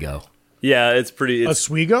as we go. Yeah, it's pretty. A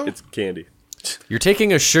Swigo? It's candy. You're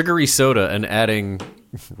taking a sugary soda and adding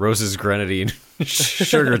Rose's Grenadine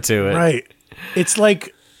sugar to it. Right. It's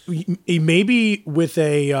like maybe with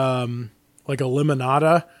a like a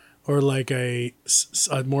limonada or like a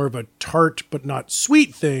more of a tart but not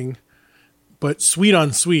sweet thing, but sweet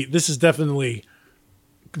on sweet. This is definitely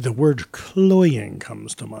the word cloying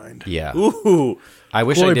comes to mind. Yeah. Ooh. I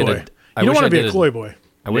wish Cloy I did boy. You don't want to be a cloy boy.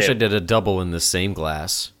 I wish I did a double in the same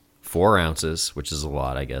glass. 4 ounces, which is a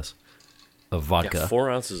lot, I guess, of vodka. Yeah, 4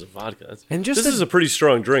 ounces of vodka. This is a pretty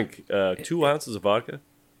strong drink. 2 ounces of vodka.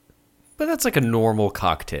 But that's like a normal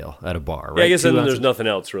cocktail at a bar, right? Yeah, I guess then there's nothing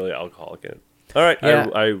else really alcoholic in it. All right, yeah.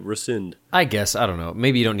 I rescind. I guess, I don't know.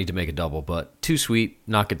 Maybe you don't need to make a double, but too sweet,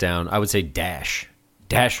 knock it down. I would say dash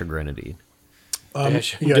or grenadine.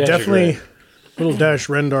 Definitely a little dash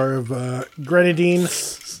Rendar of grenadine.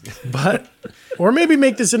 Or maybe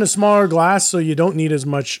make this in a smaller glass so you don't need as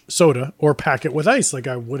much soda, or pack it with ice like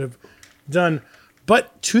I would have done.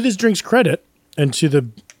 But to this drink's credit, and to the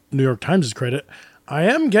New York Times' credit, I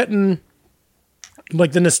am getting,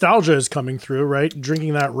 like, the nostalgia is coming through, right?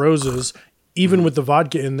 Drinking that roses, even with the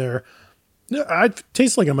vodka in there. I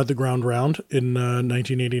taste like I'm at the Ground Round in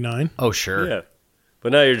 1989. Oh, sure. Yeah.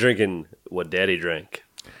 But now you're drinking what Daddy drank.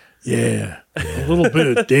 Yeah. A little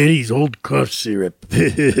bit of Daddy's old cough syrup.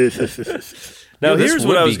 Now, this here's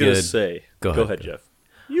would what I be was going to good. say. Go ahead, Jeff.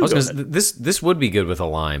 This would be good with a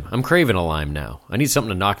lime. I'm craving a lime now. I need something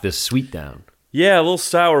to knock this sweet down. Yeah, a little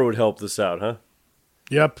sour would help this out, huh?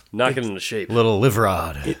 Yep. Knock it into shape. A little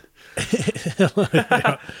liverod.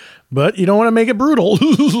 But you don't want to make it brutal.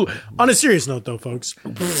 On a serious note, though, folks.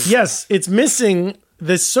 Yes, it's missing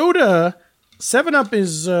the soda. 7-Up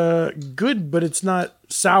is good, but it's not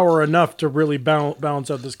sour enough to really balance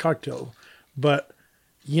out this cocktail. But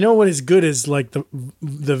you know what is good is like the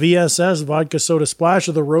VSS, vodka soda splash,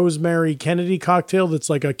 or the Rosemary Kennedy cocktail that's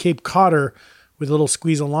like a Cape Codder with a little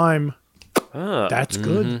squeeze of lime. That's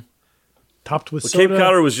good. Topped with soda. Cape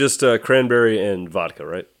Codder was just cranberry and vodka,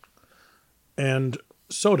 right? And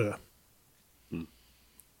soda.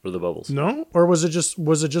 For the bubbles. No? Or was it just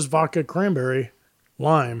vodka, cranberry,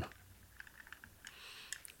 lime?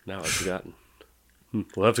 Now I've forgotten.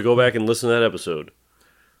 We'll have to go back and listen to that episode.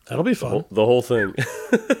 That'll be fun. The whole thing.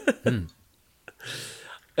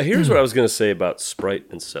 Here's what I was going to say about Sprite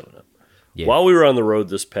and 7-Up. Yeah. While we were on the road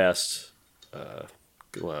this past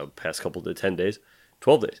couple of 10 days,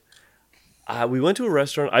 12 days, we went to a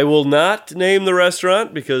restaurant. I will not name the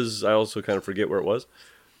restaurant because I also kind of forget where it was.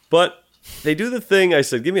 But they do the thing. I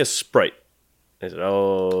said, give me a Sprite. I said,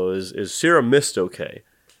 oh, is Sierra Mist okay?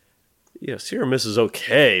 Yeah, Sierra Mist is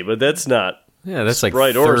okay, but that's not that's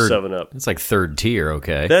Sprite like or third, 7-Up. It's like third tier,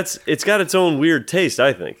 okay? It's got its own weird taste,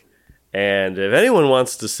 I think. And if anyone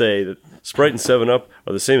wants to say that Sprite and 7-Up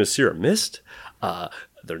are the same as Sierra Mist,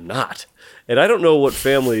 they're not. And I don't know what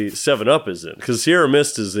family 7-Up is in, because Sierra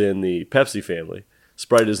Mist is in the Pepsi family.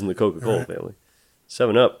 Sprite is in the Coca-Cola family.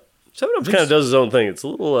 7-Up kind of does his own thing. It's a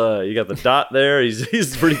little, you got the dot there.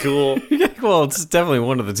 He's pretty cool. Well, it's definitely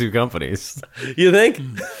one of the two companies. You think?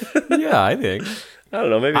 Yeah, I think. I don't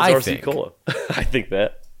know. Maybe it's RC Cola. I think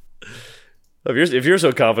that. If you're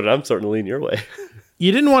so confident, I'm starting to lean your way.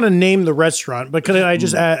 You didn't want to name the restaurant, but could I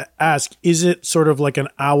just ask, is it sort of like an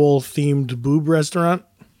owl-themed boob restaurant?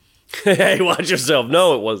 Hey, watch yourself.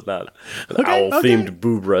 No, it was not an owl-themed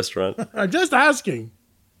boob restaurant. I'm just asking.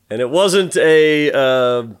 And it wasn't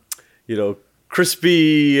a,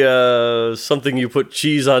 crispy something you put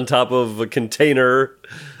cheese on top of a container,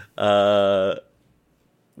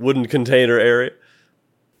 wooden container area.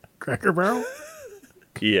 Cracker Barrel?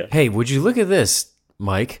 Yeah. Hey, would you look at this,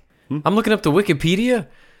 Mike? I'm looking up the Wikipedia.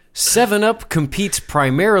 7-Up competes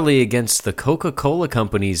primarily against the Coca-Cola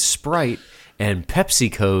Company's Sprite and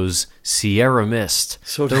PepsiCo's Sierra Mist.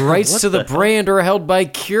 So the rights to the brand are held by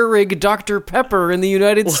Keurig Dr. Pepper in the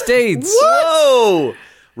United States. Whoa!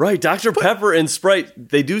 Right, Dr. Pepper and Sprite,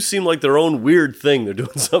 they do seem like their own weird thing. They're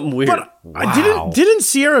doing something weird. But didn't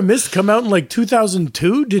Sierra Mist come out in like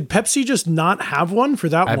 2002? Did Pepsi just not have one for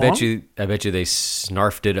that long? I bet you they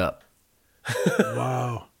snarfed it up.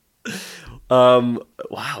 Wow.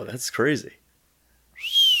 Wow, that's crazy.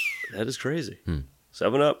 That is crazy.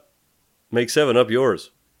 7-Up. Make 7-Up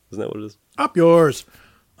yours. Isn't that what it is? Up yours.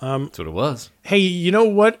 That's what it was. Hey, you know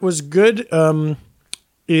what was good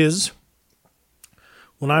is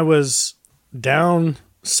when I was down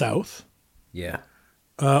south. Yeah.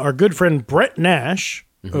 Our good friend Brett Nash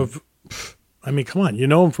come on, you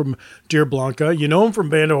know him from Deer Blanca, you know him from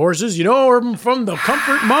Band of Horses, you know him from the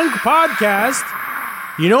Comfort Monk podcast,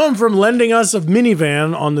 you know him from lending us a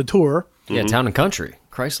minivan on the tour. Yeah, Town and Country,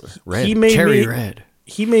 Chrysler, red, red.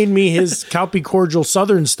 He made me his Calpe Cordial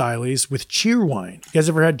Southern Stylies with cheer wine. You guys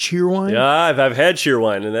ever had cheer wine? Yeah, I've had cheer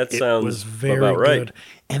wine, and that sounds about right. Good.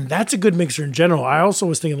 And that's a good mixer in general. I also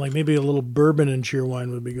was thinking like maybe a little bourbon and cheer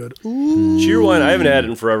wine would be good. Ooh. Cheer wine, I haven't had it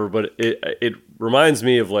in forever, but it reminds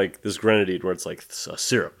me of like this grenadine where it's like a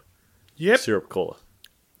syrup. Yep. Syrup cola.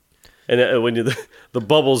 And when the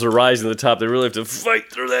bubbles are rising to the top, they really have to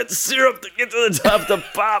fight through that syrup to get to the top to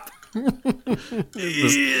pop.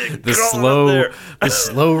 the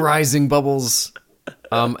slow rising bubbles.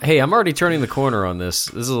 Hey, I'm already turning the corner on this.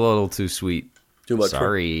 This is a little too sweet. Too much.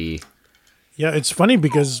 Sorry. Yeah, it's funny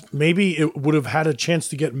because maybe it would have had a chance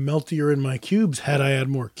to get meltier in my cubes had I had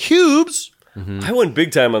more cubes. Mm-hmm. I went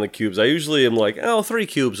big time on the cubes. I usually am like, 3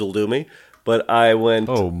 cubes will do me. But I went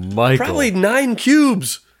probably 9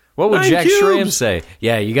 cubes. What would Jack Schramm say?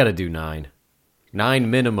 Yeah, you got to do 9.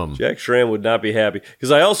 9 minimum. Jack Schramm would not be happy.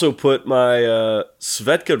 Because I also put my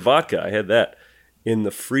Svedka vodka, I had that, in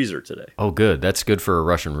the freezer today. Oh, good. That's good for a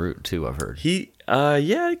Russian root too, I've heard.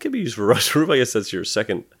 Yeah, it could be used for Russian root. I guess that's the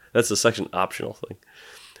second optional thing.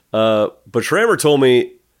 But Schramer told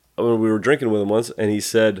me when we were drinking with him once, and I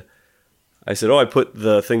said, oh, I put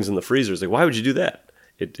the things in the freezer. He's like, why would you do that?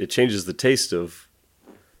 It changes the taste of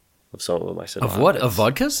some of them. I said, of what? Of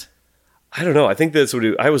vodkas? I don't know. I think that's what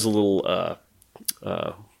I was a little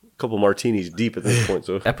couple martinis deep at this point.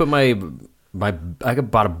 So I put I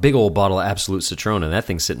bought a big old bottle of Absolute Citron, and that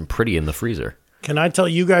thing's sitting pretty in the freezer. Can I tell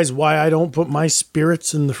you guys why I don't put my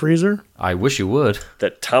spirits in the freezer? I wish you would.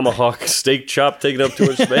 That tomahawk steak chop taking up too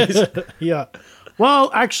much space. Yeah.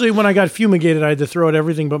 Well, actually, when I got fumigated, I had to throw out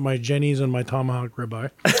everything but my Jenny's and my tomahawk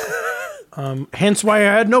ribeye. Hence why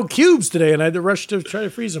I had no cubes today, and I had to rush to try to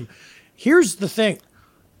freeze them. Here's the thing.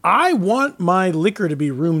 I want my liquor to be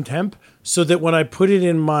room temp so that when I put it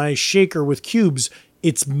in my shaker with cubes,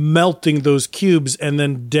 it's melting those cubes and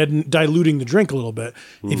then diluting the drink a little bit.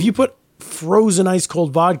 If you put frozen ice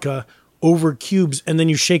cold vodka over cubes and then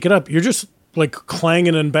you shake it up, you're just like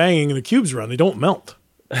clanging and banging the cubes around. They don't melt.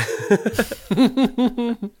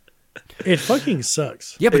 It fucking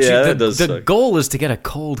sucks. Yeah, but the goal is to get a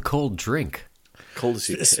cold drink. Cold as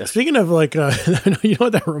you. Speaking of like, you know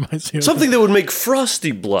what that reminds me of? Something that would make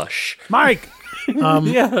Frosty blush. Mike. I'm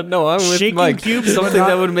with Mike. Cubes Something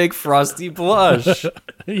that would make Frosty blush.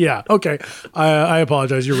 Yeah. Okay. I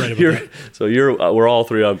apologize. You're right about that. So we're all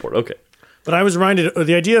three on board. Okay. But I was reminded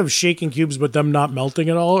the idea of shaking cubes, but them not melting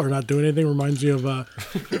at all or not doing anything reminds me of.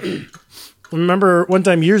 Remember one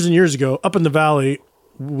time years and years ago, up in the valley,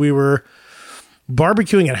 we were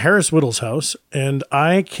barbecuing at Harris Whittle's house, and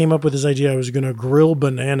I came up with this idea I was going to grill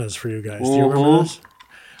bananas for you guys. Do you remember this?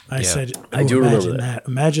 I said, I do remember that.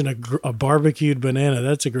 Imagine a barbecued banana.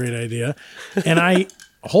 That's a great idea. And I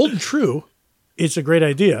hold true. It's a great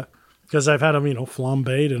idea because I've had them,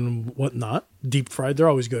 flambéed and whatnot, deep fried. They're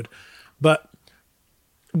always good. But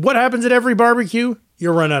what happens at every barbecue?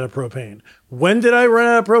 You run out of propane. When did I run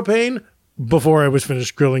out of propane? Before I was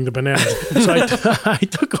finished grilling the bananas. So I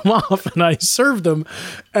took them off and I served them.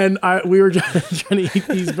 And we were trying to eat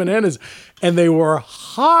these bananas. And they were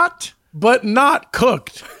hot, but not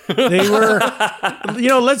cooked. They were,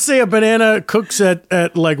 let's say a banana cooks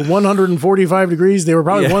at like 145 degrees. They were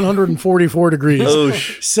probably 144 degrees. Oh,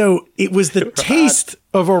 so it was the taste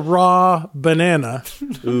of a raw banana,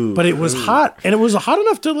 but it was hot. And it was hot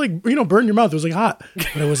enough to burn your mouth. It was like hot,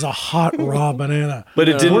 but it was a hot raw banana. But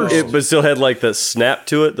it didn't, but still had like the snap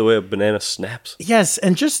to it, the way a banana snaps. Yes.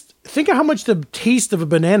 And just think of how much the taste of a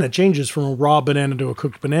banana changes from a raw banana to a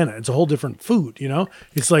cooked banana. It's a whole different food,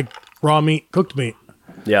 It's like raw meat, cooked meat.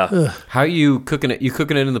 Yeah. Ugh. How are you cooking it? You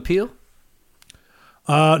cooking it in the peel?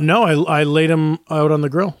 No, I laid them out on the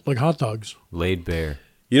grill like hot dogs. Laid bare.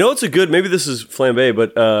 It's a good, maybe this is flambe,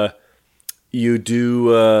 but you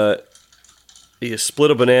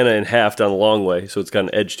split a banana in half down the long way, so it's got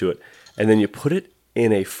an edge to it, and then you put it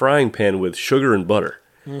in a frying pan with sugar and butter,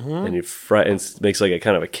 and you fry, and it makes like a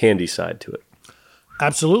kind of a candy side to it.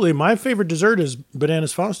 Absolutely. My favorite dessert is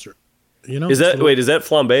bananas Foster. Is that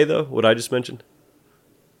flambe though? What I just mentioned?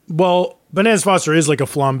 Well, bananas Foster is like a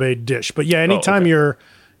flambé dish, but yeah, anytime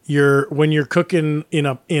when you're cooking in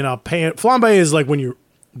a pan, flambé is like when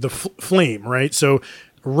the flame, right? So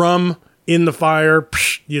rum in the fire,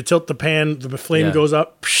 you tilt the pan, the flame goes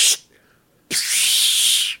up.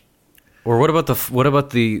 Or what about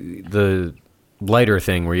the lighter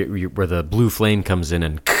thing where the blue flame comes in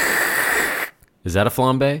and is that a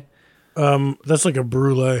flambe? That's like a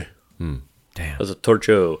brulee. Damn. That's a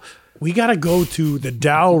torcho. We got to go to the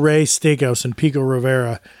Del Rey Steakhouse in Pico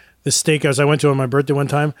Rivera. The steakhouse I went to on my birthday one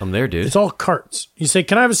time. I'm there, dude. It's all carts. You say,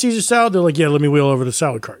 "Can I have a Caesar salad?" They're like, "Yeah, let me wheel over the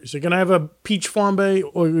salad cart." You say, "Can I have a peach flambe?"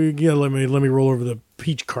 Or yeah, let me roll over the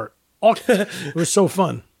peach cart. It was so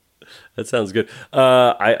fun. That sounds good.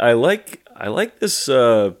 I like this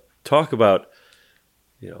talk about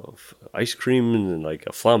ice cream and like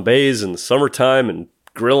flambés in the summertime and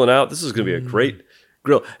grilling out. This is going to be a great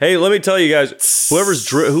grill. Hey, let me tell you guys,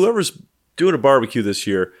 whoever's doing a barbecue this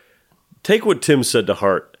year, take what Tim said to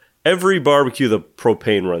heart. Every barbecue, the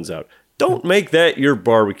propane runs out. Don't make that your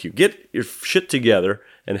barbecue. Get your shit together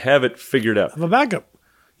and have it figured out. Have a backup.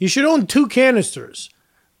 You should own 2 canisters,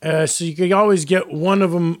 so you can always get one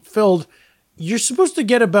of them filled. You're supposed to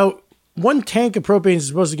get about 1 tank of propane is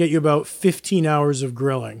supposed to get you about 15 hours of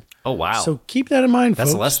grilling. Oh, wow. So keep that in mind,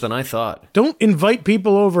 That's folks. less than I thought. Don't invite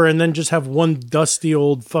people over and then just have one dusty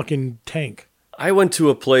old fucking tank. I went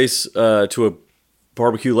to a place, to a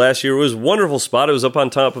barbecue last year. It was a wonderful spot. It was up on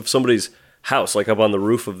top of somebody's house, like up on the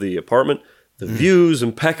roof of the apartment. The views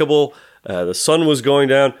impeccable. The sun was going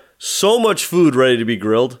down. So much food ready to be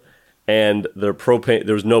grilled. and there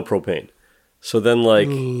was no propane. So then, like,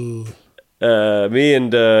 me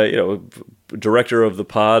and director of the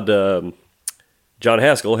pod, John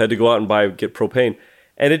Haskell, had to go out and get propane,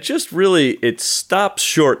 and it stops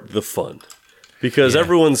short the fun because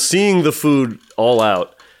everyone's seeing the food all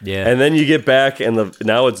out. Yeah, and then you get back, and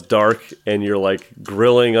now it's dark, and you're like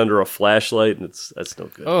grilling under a flashlight, and that's no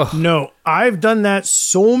good. Oh. No, I've done that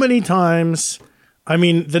so many times. I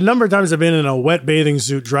mean, the number of times I've been in a wet bathing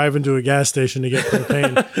suit driving to a gas station to get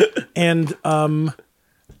propane, and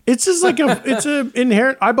it's just like it's a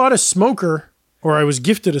inherent. I bought a smoker, or I was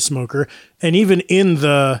gifted a smoker, and even in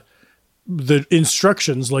the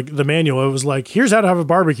instructions, like the manual, it was like, "Here's how to have a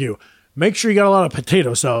barbecue. Make sure you got a lot of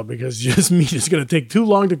potato salad because this meat is going to take too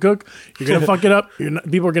long to cook. You're going to fuck it up.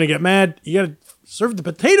 People are going to get mad. You got to serve the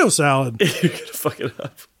potato salad. You're going to fuck it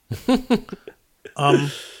up."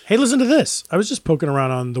 Hey, listen to this. I was just poking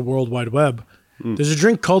around on the World Wide Web. There's a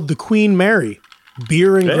drink called the Queen Mary,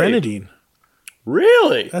 beer and grenadine.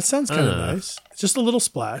 Really? That sounds kind of nice. It's just a little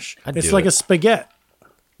splash. It's like a spaghetti.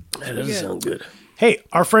 That doesn't sound good. Hey,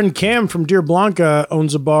 our friend Cam from Deer Blanca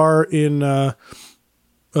owns a bar in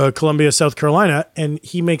Columbia, South Carolina, and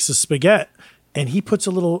he makes a spaghetti, and he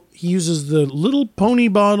uses the little pony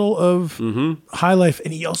bottle of High Life,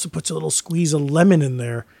 and he also puts a little squeeze of lemon in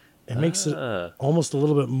there and makes it almost a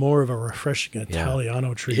little bit more of a refreshing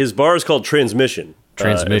Italiano treat. His bar is called Transmission.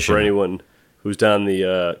 For anyone who's down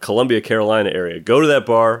the Columbia, Carolina area, go to that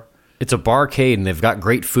bar. It's a barcade, and they've got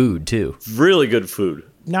great food, too. Really good food.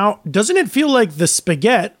 Now, doesn't it feel like the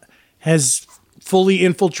spaghetti has fully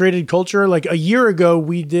infiltrated culture? Like a year ago,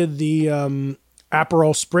 we did the Aperol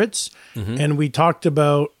Spritz, and we talked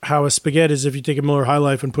about how a spaghetti is if you take a Miller High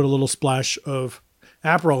Life and put a little splash of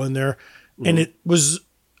Aperol in there. And it was,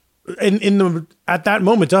 at that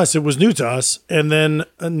moment to us, it was new to us. And then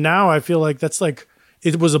now I feel like that's like,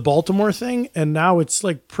 it was a Baltimore thing, and now it's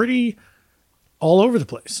like pretty all over the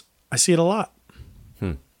place. I see it a lot.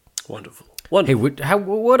 Wonderful. Hey, I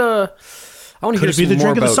want to hear some be the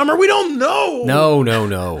more drink of the summer? We don't know.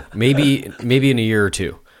 No. Maybe in a year or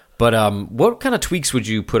two. But what kind of tweaks would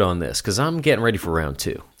you put on this? Because I'm getting ready for round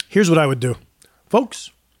 2. Here's what I would do,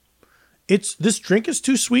 folks. This drink is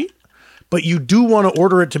too sweet, but you do want to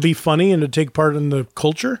order it to be funny and to take part in the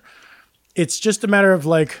culture. It's just a matter of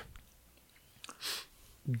like,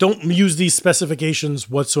 don't use these specifications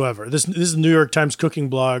whatsoever. This is a New York Times cooking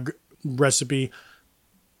blog recipe.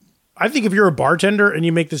 I think if you're a bartender and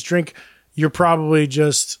you make this drink, you're probably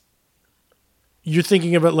you're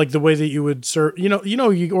thinking about like the way that you would serve.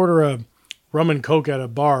 You order a rum and Coke at a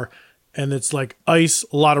bar, and it's like ice,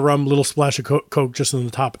 a lot of rum, little splash of Coke just in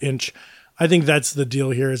the top inch. I think that's the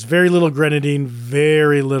deal here. It's very little grenadine,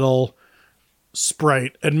 very little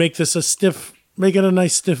Sprite, and make it a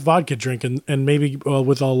nice stiff vodka drink, and maybe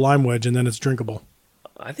with a lime wedge, and then it's drinkable.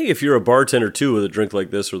 I think if you're a bartender too with a drink like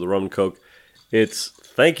this or the rum and Coke, it's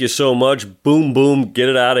thank you so much, boom, boom, get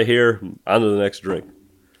it out of here, on to the next drink.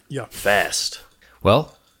 Yeah. Fast.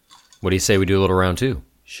 Well, what do you say we do a little round 2?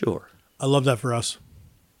 Sure. I love that for us.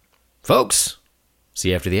 Folks, see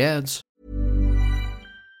you after the ads.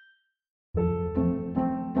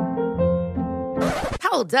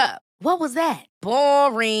 Hold up. What was that?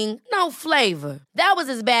 Boring. No flavor. That was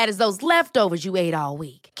as bad as those leftovers you ate all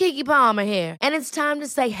week. Keke Palmer here, and it's time to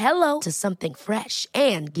say hello to something fresh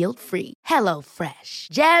and guilt-free. Hello Fresh.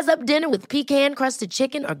 Jazz up dinner with pecan-crusted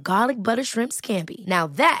chicken or garlic butter shrimp scampi. Now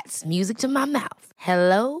that's music to my mouth.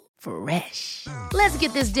 Hello Fresh. Let's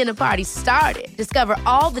get this dinner party started. Discover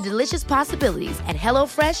all the delicious possibilities at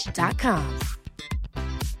HelloFresh.com.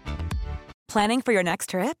 Planning for your next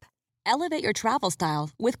trip? Elevate your travel style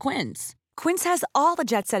with Quince. Quince has all the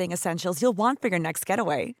jet-setting essentials you'll want for your next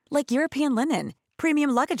getaway, like European linen, premium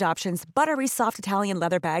luggage options, buttery soft Italian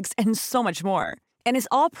leather bags, and so much more. And is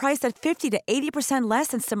all priced at 50 to 80% less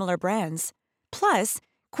than similar brands. Plus,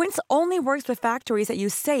 Quince only works with factories that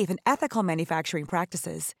use safe and ethical manufacturing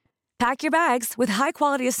practices. Pack your bags with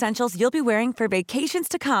high-quality essentials you'll be wearing for vacations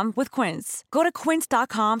to come with Quince. Go to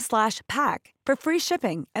quince.com/pack for free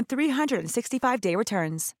shipping and 365-day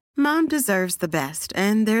returns. Mom deserves the best,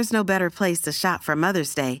 and there's no better place to shop for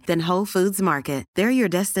Mother's Day than Whole Foods Market. They're your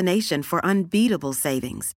destination for unbeatable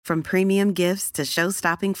savings, from premium gifts to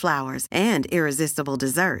show-stopping flowers and irresistible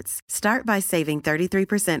desserts. Start by saving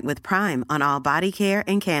 33% with Prime on all body care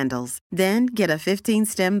and candles. Then get a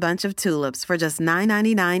 15-stem bunch of tulips for just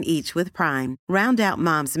 $9.99 each with Prime. Round out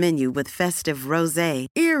Mom's menu with festive rosé,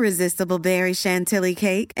 irresistible berry chantilly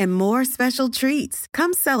cake, and more special treats.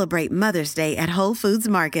 Come celebrate Mother's Day at Whole Foods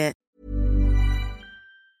Market.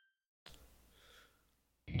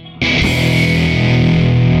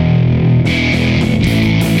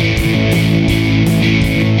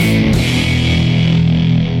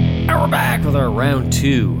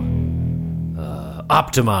 2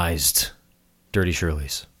 optimized Dirty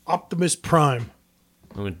Shirleys. Optimus Prime.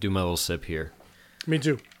 I'm going to do my little sip here. Me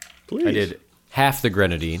too. Please. I did half the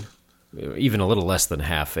grenadine, even a little less than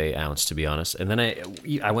half a ounce, to be honest. And then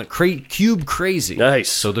I went cube crazy. Nice.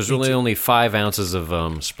 So there's really only 5 ounces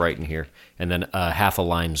of Sprite in here, and then half a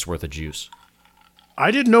lime's worth of juice. I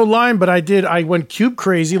did no lime, but I went cube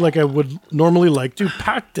crazy like I would normally like to.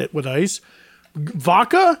 Packed it with ice.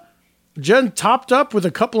 Vodka, Jen topped up with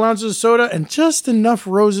a couple ounces of soda and just enough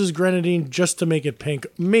Rose's grenadine just to make it pink.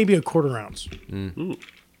 Maybe a quarter ounce. Mm.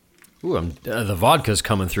 Ooh, the vodka's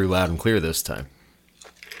coming through loud and clear this time.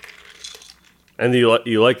 And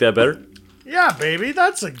you like that better? Yeah, baby,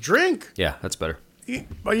 that's a drink. Yeah, that's better.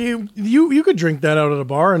 You could drink that out at a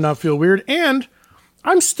bar and not feel weird. And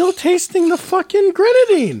I'm still tasting the fucking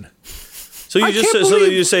grenadine. So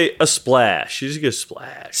you say a splash. You just get a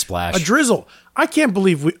splash. Splash. A drizzle. I can't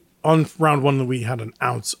believe on round 1 we had an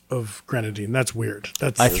ounce of grenadine. That's weird.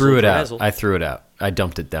 I threw it out. I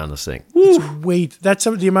dumped it down the sink. That's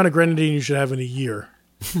the amount of grenadine you should have in a year.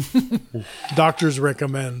 Doctors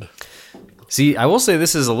recommend. See, I will say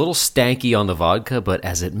this is a little stanky on the vodka, but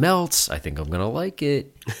as it melts, I think I'm going to like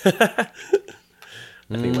it. I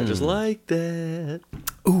think I just like that.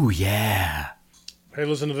 Ooh, yeah. Hey,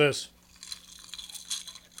 listen to this.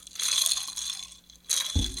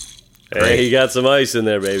 Hey, you got some ice in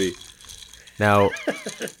there, baby. Now,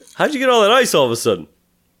 how'd you get all that ice all of a sudden?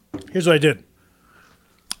 Here's what I did.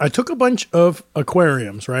 I took a bunch of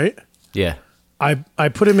aquariums, right? Yeah. I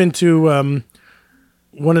put them into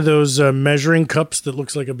one of those measuring cups that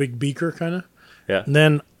looks like a big beaker, kind of. Yeah. And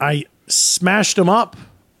then I smashed them up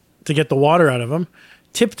to get the water out of them,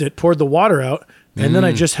 tipped it, poured the water out, and then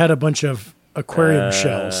I just had a bunch of aquarium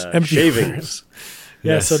shells, empty shavings. aquariums.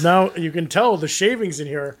 Yeah, Yes. so now you can tell the shavings in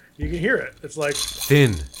here. You can hear it. It's like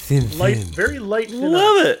thin, light, very light. Thin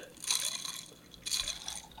Love it.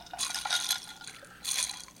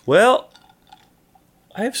 Well,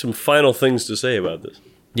 I have some final things to say about this.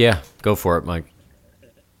 Yeah, go for it, Mike.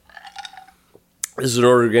 This is an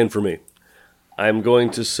order again for me. I'm going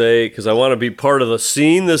to say, because I want to be part of the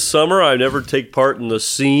scene this summer. I never take part in the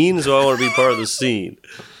scene, so I want to be part of the scene.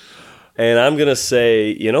 And I'm going to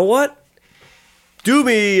say, you know what? Do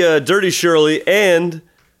me Dirty Shirley and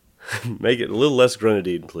make it a little less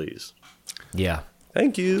grenadine, please. Yeah.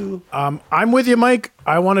 Thank you. I'm with you, Mike.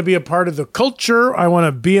 I want to be a part of the culture. I want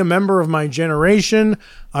to be a member of my generation.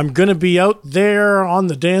 I'm going to be out there on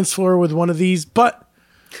the dance floor with one of these, but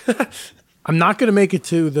I'm not going to make it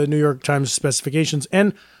to the New York Times specifications.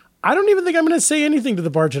 And I don't even think I'm going to say anything to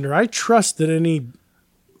the bartender. I trust that any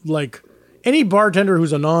bartender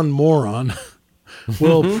who's a non-moron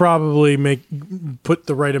will probably put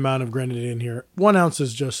the right amount of grenadine in here. 1 ounce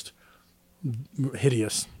is just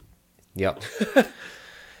hideous. Yep.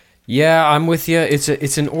 Yeah, I'm with you.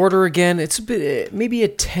 It's an order again. It's a bit maybe a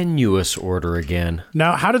tenuous order again.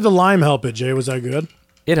 Now, how did the lime help it, Jay? Was that good?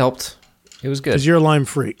 It helped. It was good. Because you're a lime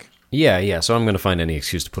freak. Yeah. So I'm going to find any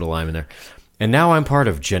excuse to put a lime in there. And now I'm part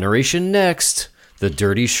of Generation Next, the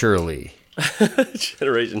Dirty Shirley.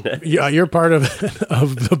 Generation Next. Yeah, you're part of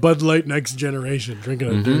the Bud Light Next Generation, drinking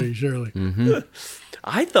a Dirty Shirley. Mm-hmm.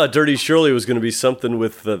 I thought Dirty Shirley was going to be something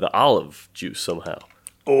with the olive juice somehow.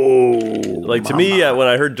 Oh, like to me, when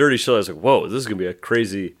I heard Dirty Shirley, I was like, "Whoa, this is gonna be a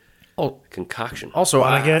crazy concoction." Also,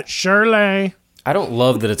 I get Shirley. I don't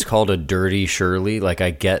love that it's called a Dirty Shirley. Like,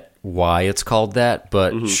 I get why it's called that,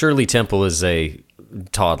 but Shirley Temple is a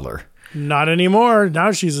toddler. Not anymore.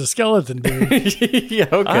 Now she's a skeleton, dude. Yeah,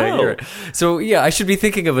 okay. You're right. So, yeah, I should be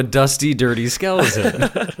thinking of a dusty, dirty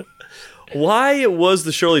skeleton. Why was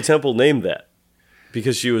the Shirley Temple named that?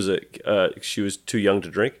 Because she was too young to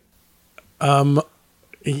drink.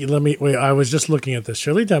 Let me wait. I was just looking at this.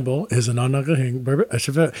 Shirley Temple is a non-alcoholic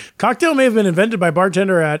bourbon cocktail may have been invented by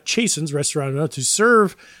bartender at Chasen's restaurant to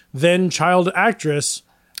serve then child actress.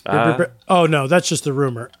 Oh no, that's just a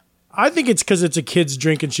rumor. I think it's because it's a kid's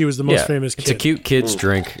drink and she was the most famous kid. It's a cute kid's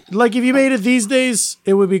drink. Like if you made it these days,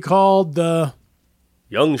 it would be called the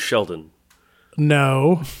Young Sheldon.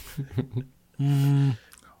 No. Finn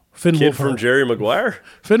Kid Wolfhard. from Jerry Maguire?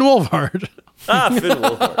 Finn Wolfhard. Finn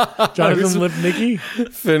Wolfhard. Jonathan Lipnicki.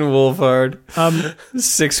 Finn Wolfhard.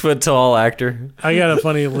 6 foot tall actor. I got a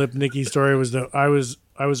funny Lipnicki story. I was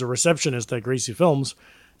a receptionist at Gracie Films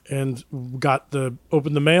and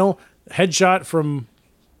opened the mail, headshot from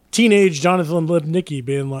teenage Jonathan Lipnicki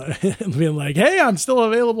being like, hey, I'm still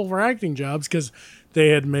available for acting jobs, because they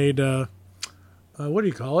had made what do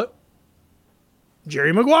you call it?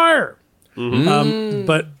 Jerry Maguire. Mm-hmm.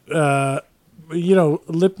 But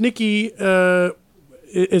Lipnicki,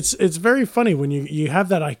 it's very funny when you have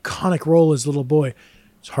that iconic role as little boy,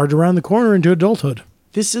 It's hard to round the corner into adulthood.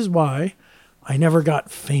 This is why I never got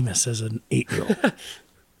famous as an 8-year-old.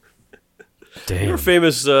 Damn. You were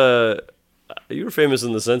famous. You were famous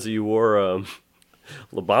in the sense that you wore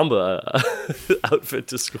La Bamba outfit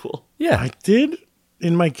to school. Yeah, I did.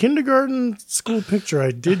 In my kindergarten school picture,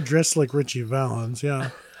 I did dress like Richie Valens.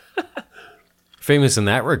 Yeah. Famous in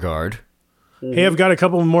that regard. Hey, I've got a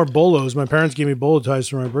couple more bolos. My parents gave me bolo ties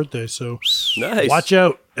for my birthday, so nice. Watch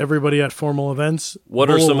out, everybody at formal events.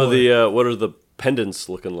 What are some of the what are the pendants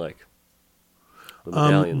looking like? The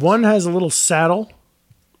medallions. One has a little saddle,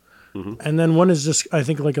 and then one is just, I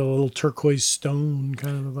think, like a little turquoise stone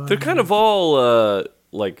kind of a vibe. They're kind of all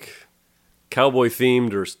like cowboy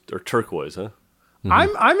themed or turquoise, huh?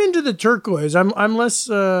 I'm into the turquoise. I'm less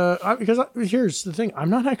because here's the thing.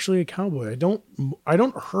 I'm not actually a cowboy. I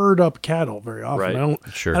don't herd up cattle very often. Right.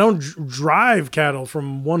 I don't drive cattle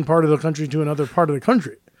from one part of the country to another part of the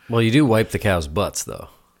country. Well, you do wipe the cows' butts, though.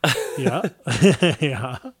 Yeah,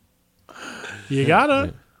 yeah. You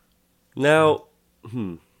gotta. Now,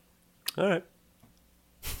 all right.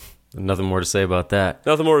 Nothing more to say about that.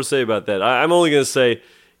 Nothing more to say about that. I'm only going to say,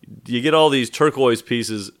 you get all these turquoise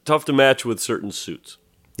pieces, tough to match with certain suits.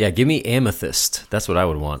 Yeah, give me amethyst. That's what I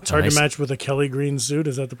would want. It's hard to match with a Kelly green suit.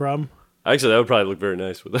 Is that the problem? Actually, that would probably look very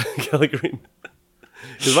nice with a Kelly green.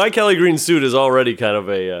 Because my Kelly green suit is already kind of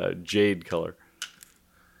a jade color.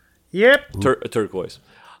 Yep. A turquoise.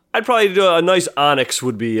 I'd probably do a nice onyx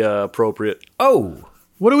would be appropriate. Oh.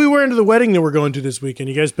 What are we wearing to the wedding that we're going to this weekend?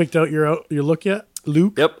 You guys picked out your look yet,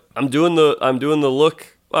 Luke? Yep. I'm doing the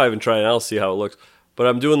look. Well, I haven't tried it. I'll see how it looks. But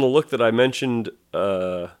I'm doing the look that I mentioned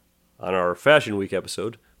on our Fashion Week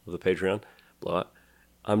episode of the Patreon. Blowout.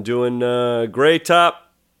 I'm doing gray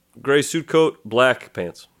top, gray suit coat, black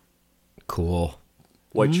pants. Cool.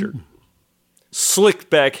 White shirt. Slicked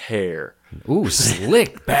back hair. Ooh,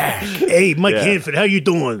 slick back. Hey, Mike Hanford, how you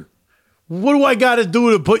doing? What do I got to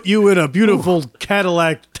do to put you in a beautiful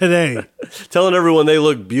Cadillac today? Telling everyone they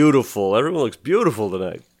look beautiful. Everyone looks beautiful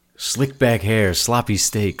tonight. Slick back hair, sloppy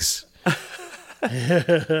steaks.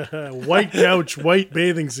 White couch, white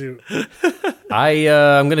bathing suit.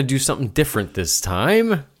 I'm going to do something different this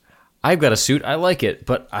time. I've got a suit. I like it,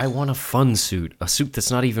 but I want a fun suit. A suit that's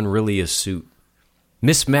not even really a suit.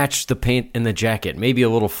 Mismatch the paint and the jacket. Maybe a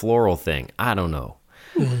little floral thing. I don't know.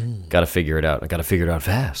 Got to figure it out. I got to figure it out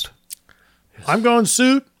fast. I'm going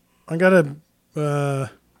suit. I got a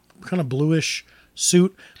kind of bluish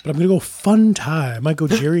suit, but I'm going to go fun tie. I might go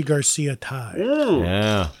Jerry Garcia tie.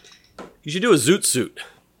 Yeah. You should do a zoot suit.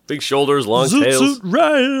 Big shoulders, long zoot tails. Suit,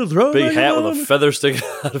 right, big hat with a feather sticking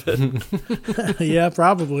out of it. Yeah,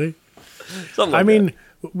 probably. Something like that.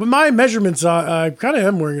 With my measurements, I kind of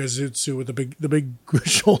am wearing a zoot suit with the big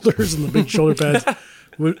shoulders and the big shoulder pads.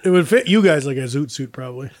 It would fit you guys like a zoot suit,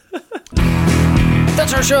 probably.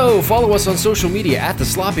 That's our show. Follow us on social media at The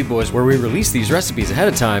Sloppy Boys, where we release these recipes ahead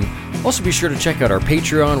of time. Also, be sure to check out our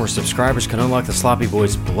Patreon, where subscribers can unlock The Sloppy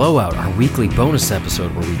Boys Blowout, our weekly bonus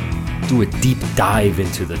episode where we do a deep dive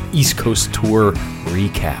into the East Coast tour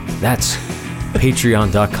recap. That's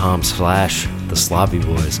patreon.com/The Sloppy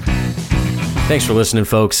Boys. Thanks for listening,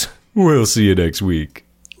 folks. We'll see you next week.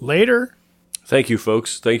 Later. Thank you,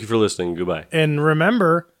 folks. Thank you for listening. Goodbye. And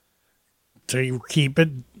remember to keep it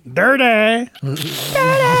dirty. Dirty.